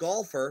 it's the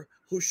golfer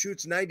who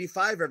shoots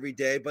 95 every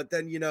day, but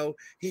then, he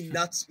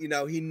nuts a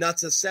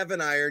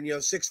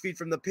 7-iron, 6 feet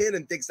from the pin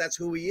and thinks that's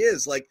who he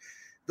is. Like,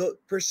 the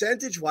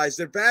percentage-wise,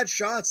 they're bad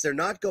shots. They're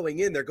not going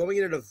in. They're going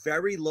in at a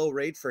very low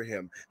rate for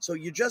him. So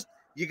you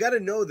got to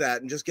know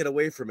that and just get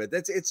away from it.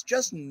 It's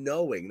just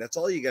knowing. That's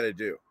all you got to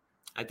do.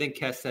 I think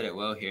Kes said it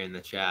well here in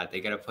the chat.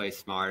 They got to play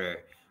smarter,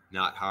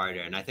 not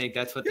harder. And I think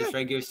that's what this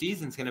regular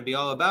season is going to be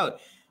all about.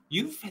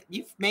 You've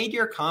made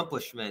your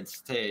accomplishments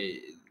to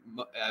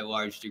a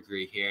large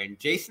degree here. And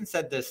Jason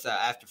said this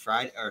after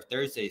Friday or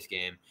Thursday's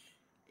game.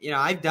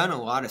 I've done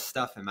a lot of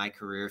stuff in my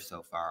career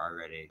so far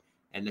already.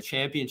 And the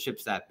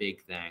championship's that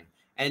big thing.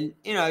 And,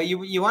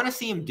 you want to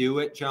see him do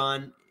it,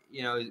 John.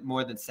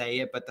 more than say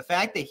it. But the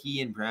fact that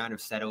he and Brown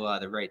have said a lot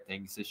of the right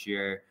things this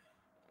year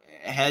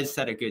has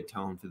set a good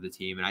tone for the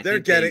team. And they're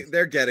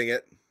getting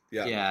it.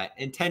 Yeah.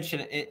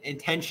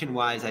 Intention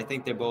wise, I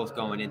think they're both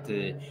going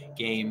into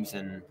games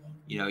and,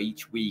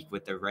 each week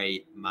with the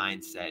right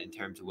mindset in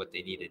terms of what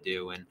they need to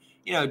do. And,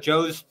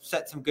 Joe's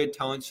set some good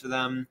tones for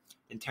them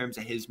in terms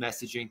of his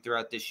messaging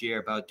throughout this year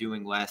about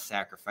doing less,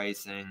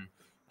 sacrificing,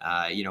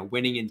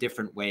 winning in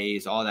different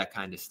ways, all that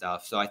kind of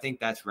stuff. So I think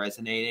that's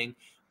resonating.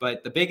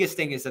 But the biggest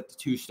thing is that the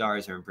two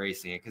stars are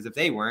embracing it, because if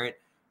they weren't,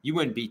 you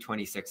wouldn't be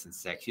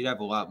 26-6. You'd have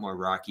a lot more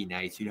rocky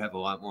nights. You'd have a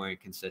lot more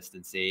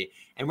inconsistency.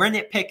 And we're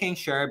nitpicking,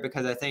 sure,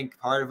 because I think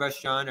part of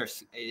us, John,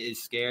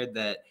 is scared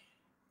that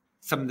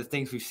some of the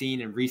things we've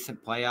seen in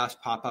recent playoffs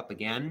pop up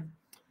again.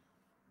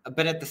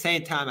 But at the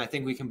same time, I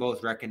think we can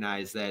both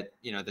recognize that,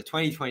 the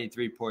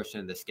 2023 portion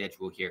of the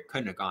schedule here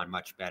couldn't have gone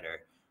much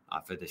better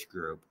for this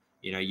group.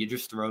 You're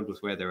just thrilled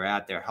with where they're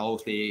at. They're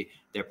healthy.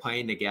 They're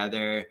playing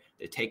together.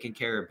 They're taking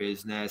care of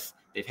business.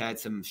 They've had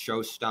some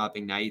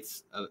show-stopping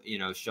nights,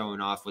 showing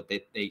off what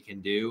they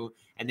can do.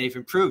 And they've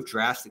improved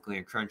drastically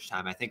in crunch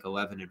time. I think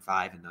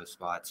 11-5 in those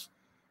spots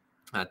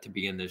to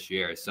begin this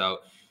year. So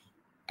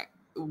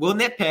we'll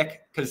nitpick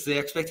because the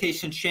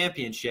expectation's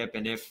championship.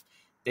 And if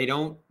they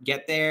don't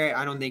get there,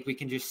 I don't think we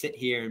can just sit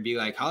here and be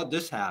like, how'd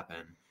this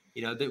happen?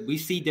 That we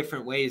see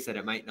different ways that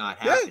it might not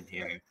happen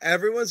here.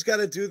 Everyone's got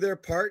to do their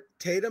part.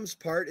 Tatum's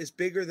part is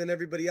bigger than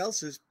everybody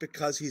else's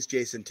because he's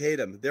Jason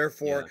Tatum.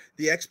 Therefore,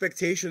 the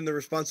expectation and the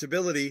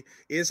responsibility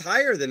is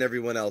higher than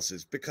everyone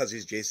else's because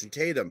he's Jason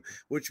Tatum,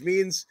 which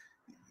means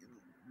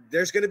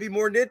there's going to be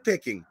more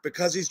nitpicking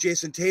because he's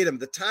Jason Tatum.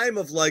 The time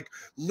of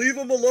leave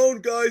him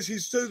alone, guys.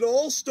 He's an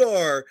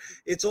all-star.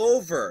 It's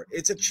over.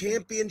 It's a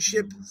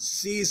championship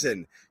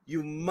season.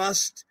 You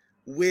must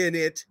win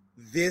it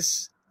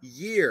this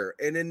year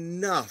and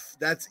enough.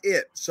 That's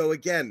it. So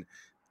again,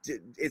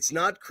 it's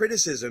not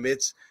criticism.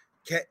 It's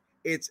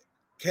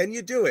can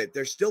you do it?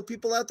 There's still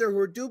people out there who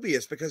are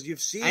dubious because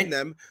you've seen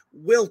them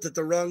wilt at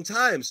the wrong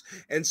times.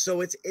 And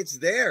so it's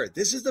there.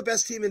 This is the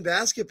best team in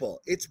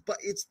basketball. It's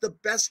the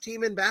best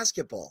team in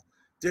basketball.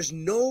 There's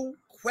no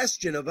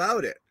question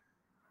about it.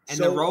 And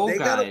so the role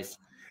guys.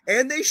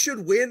 And they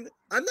should win.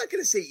 I'm not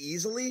going to say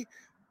easily,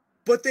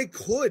 but they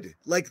could.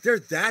 They're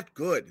that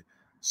good.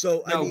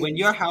 So when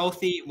you're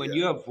healthy, when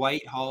you have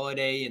White,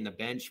 Holiday, and the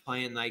bench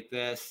playing like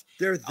this,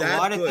 they're that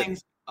good.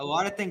 A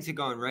lot of things are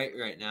going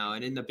right now.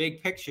 And in the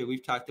big picture,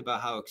 we've talked about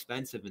how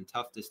expensive and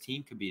tough this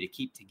team could be to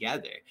keep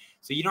together.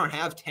 So you don't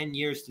have 10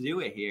 years to do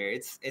it here.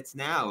 It's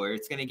now, or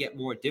it's going to get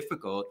more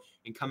difficult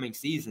in coming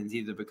seasons,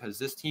 either because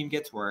this team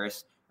gets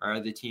worse or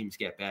other teams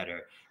get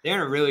better. They're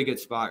in a really good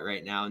spot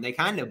right now, and they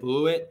kind of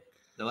blew it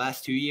the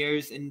last 2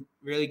 years in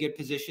really good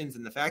positions.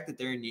 And the fact that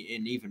they're in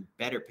an even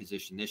better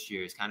position this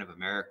year is kind of a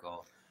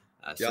miracle.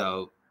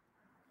 So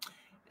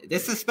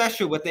this is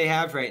special what they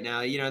have right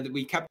now.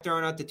 We kept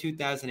throwing out the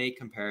 2008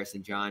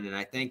 comparison, John, and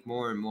I think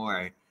more and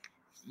more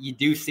you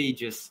do see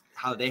just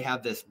how they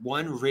have this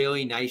one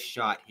really nice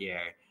shot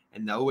here,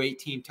 and the 08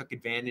 team took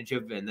advantage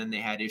of it, and then they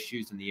had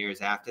issues in the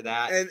years after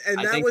that. And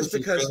I that think was this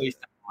because is really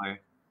similar.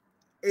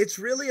 It's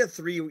really a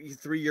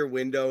three-year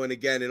window, and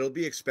again, it'll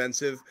be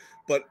expensive,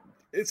 but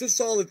it's a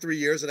solid 3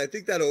 years, and I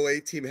think that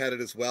 08 team had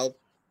it as well.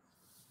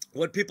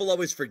 What people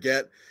always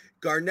forget,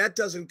 Garnett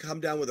doesn't come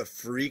down with a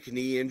freak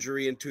knee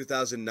injury in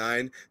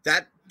 2009.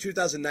 That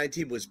 2009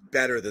 team was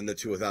better than the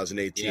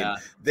 2008 team. Yeah.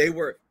 They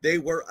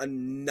were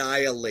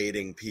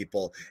annihilating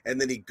people. And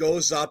then he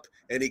goes up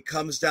and he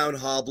comes down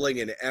hobbling,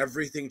 and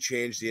everything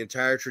changed. The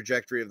entire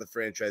trajectory of the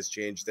franchise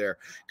changed there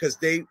because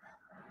they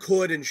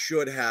could and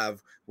should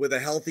have, with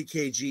a healthy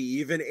KG,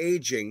 even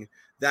aging,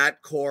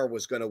 that core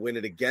was going to win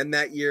it again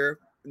that year.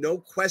 No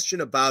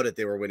question about it.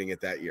 They were winning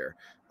it that year.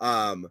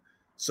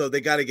 So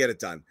they got to get it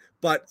done.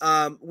 But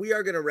we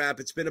are going to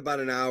wrap. It's been about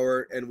an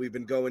hour, and we've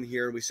been going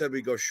here. We said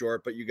we'd go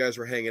short, but you guys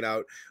were hanging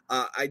out.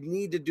 I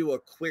need to do a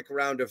quick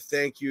round of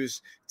thank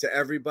yous to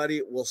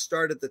everybody. We'll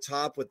start at the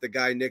top with the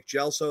guy, Nick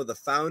Gelso, the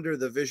founder,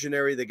 the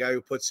visionary, the guy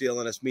who put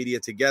CLNS Media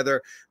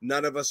together.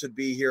 None of us would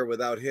be here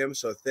without him,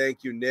 so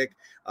thank you, Nick.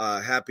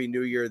 Happy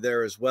New Year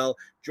there as well.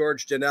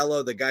 George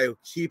Danello, the guy who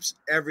keeps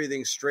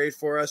everything straight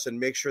for us and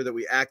makes sure that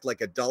we act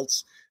like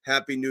adults.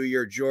 Happy New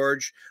Year,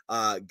 George.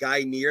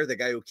 Guy Neer, the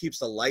guy who keeps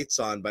the lights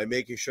on by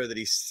making sure that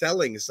he's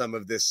selling some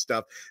of this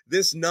stuff,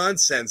 this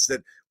nonsense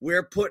that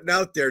we're putting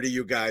out there to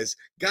you guys.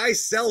 Guy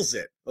sells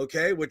it,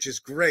 okay, which is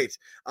great.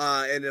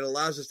 And it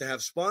allows us to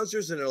have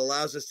sponsors, and it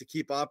allows us to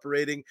keep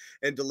operating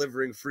and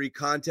delivering free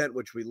content,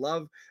 which we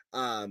love.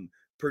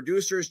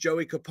 Producers,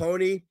 Joey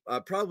Capone,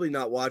 probably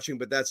not watching,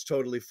 but that's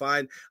totally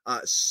fine.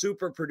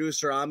 Super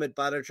producer, Ahmed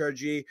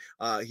Bhattacharjee.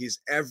 He's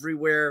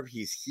everywhere.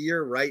 He's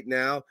here right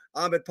now.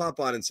 Ahmed,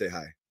 pop on and say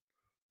hi.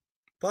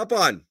 Pop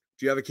on.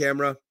 Do you have a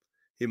camera?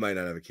 He might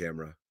not have a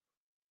camera.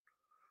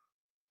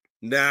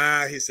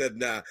 Nah, he said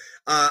nah.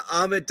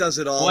 Ahmed does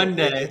it all. One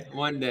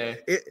day.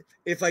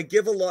 If I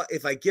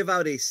give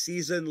out a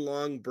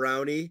season-long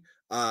brownie,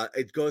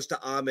 it goes to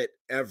Amit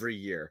every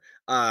year.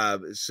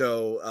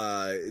 So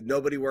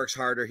nobody works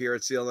harder here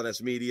at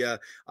CLNS Media.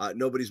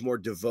 Nobody's more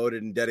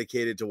devoted and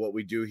dedicated to what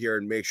we do here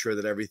and make sure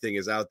that everything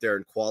is out there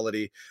in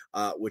quality,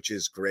 which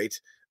is great.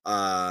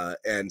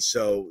 And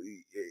so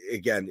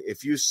again,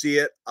 if you see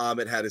it,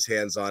 Amit had his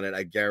hands on it.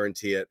 I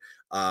guarantee it.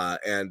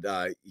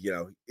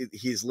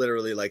 He's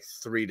literally like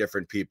 3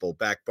 different people,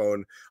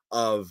 backbone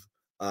of,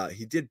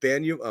 he did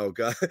ban you. Oh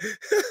God.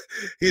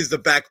 He's the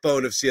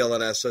backbone of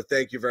CLNS. So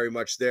thank you very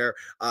much there.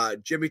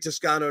 Jimmy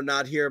Toscano,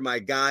 not here. My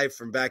guy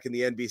from back in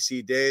the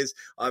NBC days,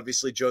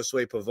 obviously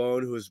Josue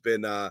Pavone, who's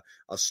been a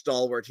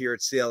stalwart here at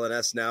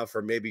CLNS now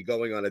for maybe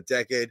going on a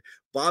decade.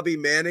 Bobby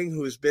Manning,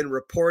 who's been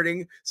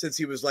reporting since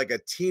he was like a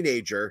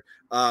teenager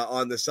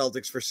on the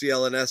Celtics for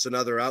CLNS and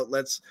other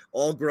outlets,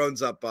 all grown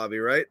up, Bobby,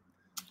 right?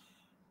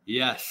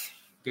 Yes.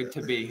 Good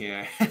to be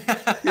here.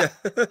 Yeah.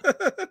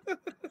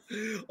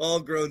 All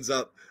grown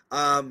up.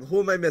 Who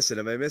am I missing?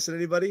 Am I missing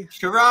anybody?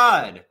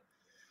 Sherrod.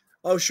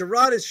 Oh,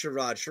 Sherrod is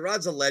Sherrod.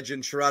 Sherrod's a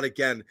legend. Sherrod,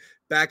 again,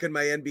 back in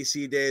my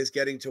NBC days,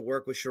 getting to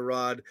work with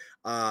Sherrod,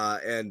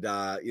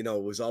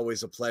 it was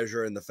always a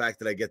pleasure. And the fact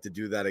that I get to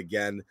do that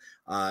again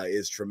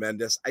is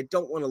tremendous. I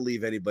don't want to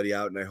leave anybody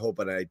out, and I hope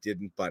that I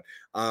didn't. But,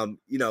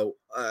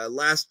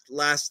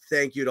 last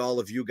thank you to all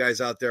of you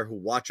guys out there who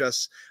watch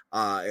us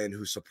and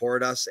who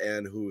support us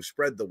and who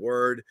spread the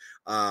word.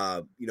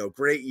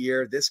 Great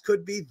year. This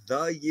could be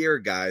the year,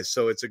 guys.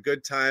 So it's a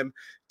good time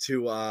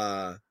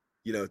to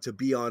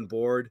be on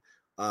board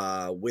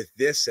with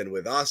this and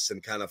with us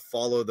and kind of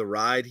follow the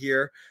ride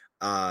here.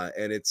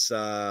 And it's,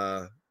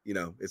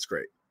 it's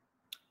great.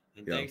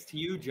 And thanks to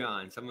you,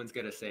 John. Someone's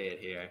going to say it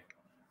here.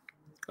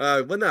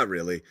 Well, not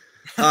really.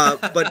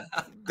 But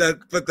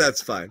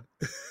that's fine.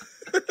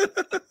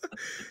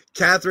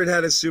 Catherine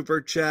had a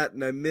super chat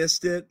and I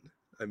missed it.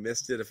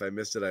 If I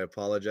missed it, I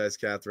apologize,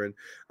 Catherine.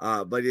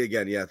 But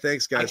again, yeah,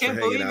 thanks guys for hanging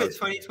out. I can't believe it's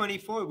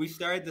 2024. We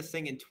started this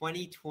thing in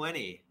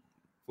 2020.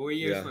 4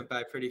 years went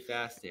by pretty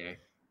fast here.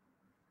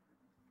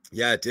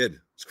 Yeah, it did.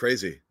 It's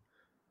crazy.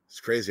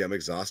 I'm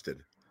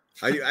exhausted.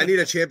 I need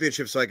a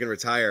championship so I can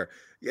retire.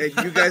 Yeah,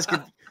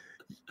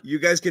 you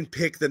guys can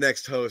pick the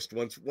next host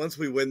once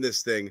we win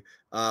this thing.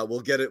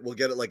 We'll get it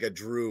like a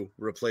Drew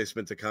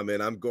replacement to come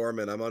in. I'm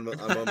Gorman. I'm on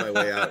my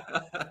way out.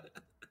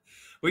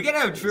 We gotta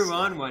have Drew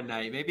on one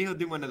night. Maybe he'll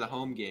do one of the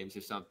home games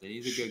or something.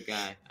 He's a good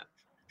guy.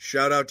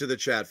 Shout out to the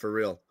chat for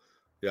real.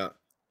 Yeah,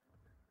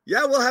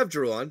 we'll have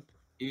Drew on.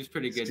 He was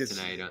pretty good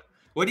tonight.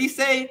 What do you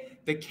say?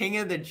 The king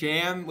of the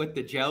jam with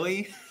the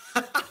jelly?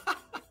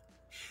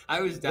 I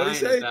was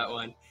dying at that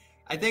one.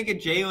 I think a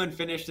Jalen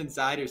finished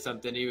inside or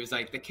something. He was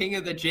like, the king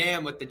of the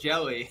jam with the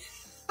jelly.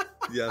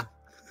 Yeah.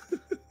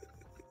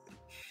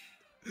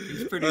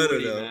 He's pretty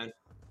witty, man.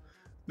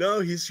 No,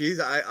 he's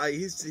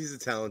a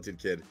talented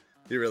kid.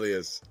 He really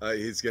is.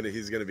 He's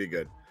gonna be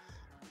good.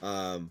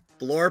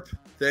 Blorp,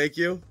 thank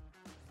you.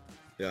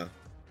 Yeah.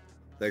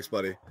 Thanks,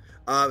 buddy.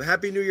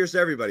 Happy New Year's to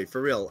everybody,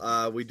 for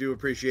real. We do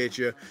appreciate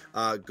you.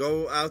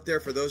 Go out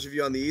there, for those of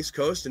you on the East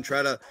Coast, and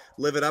try to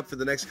live it up for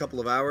the next couple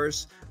of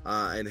hours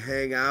and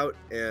hang out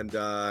and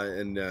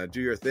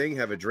do your thing,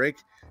 have a drink,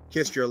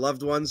 kiss your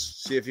loved ones,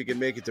 see if you can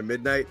make it to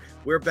midnight.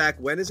 We're back.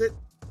 When is it?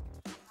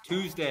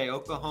 Tuesday,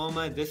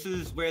 Oklahoma. This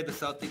is where the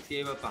Celtics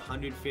gave up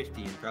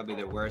 150 and probably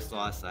their worst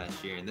loss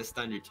last year. And this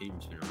Thunder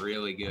team's been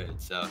really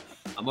good. So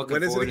I'm looking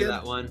forward to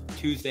that one.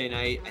 Tuesday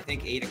night, I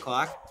think 8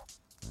 o'clock.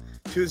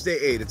 Tuesday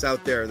 8, it's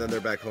out there, and then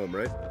they're back home,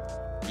 right?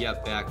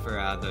 Yep, back for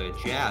the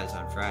Jazz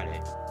on Friday.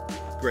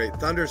 Great.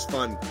 Thunder's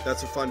fun.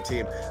 That's a fun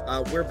team.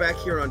 We're back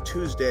here on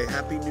Tuesday.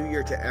 Happy New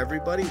Year to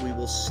everybody. We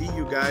will see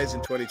you guys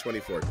in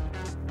 2024.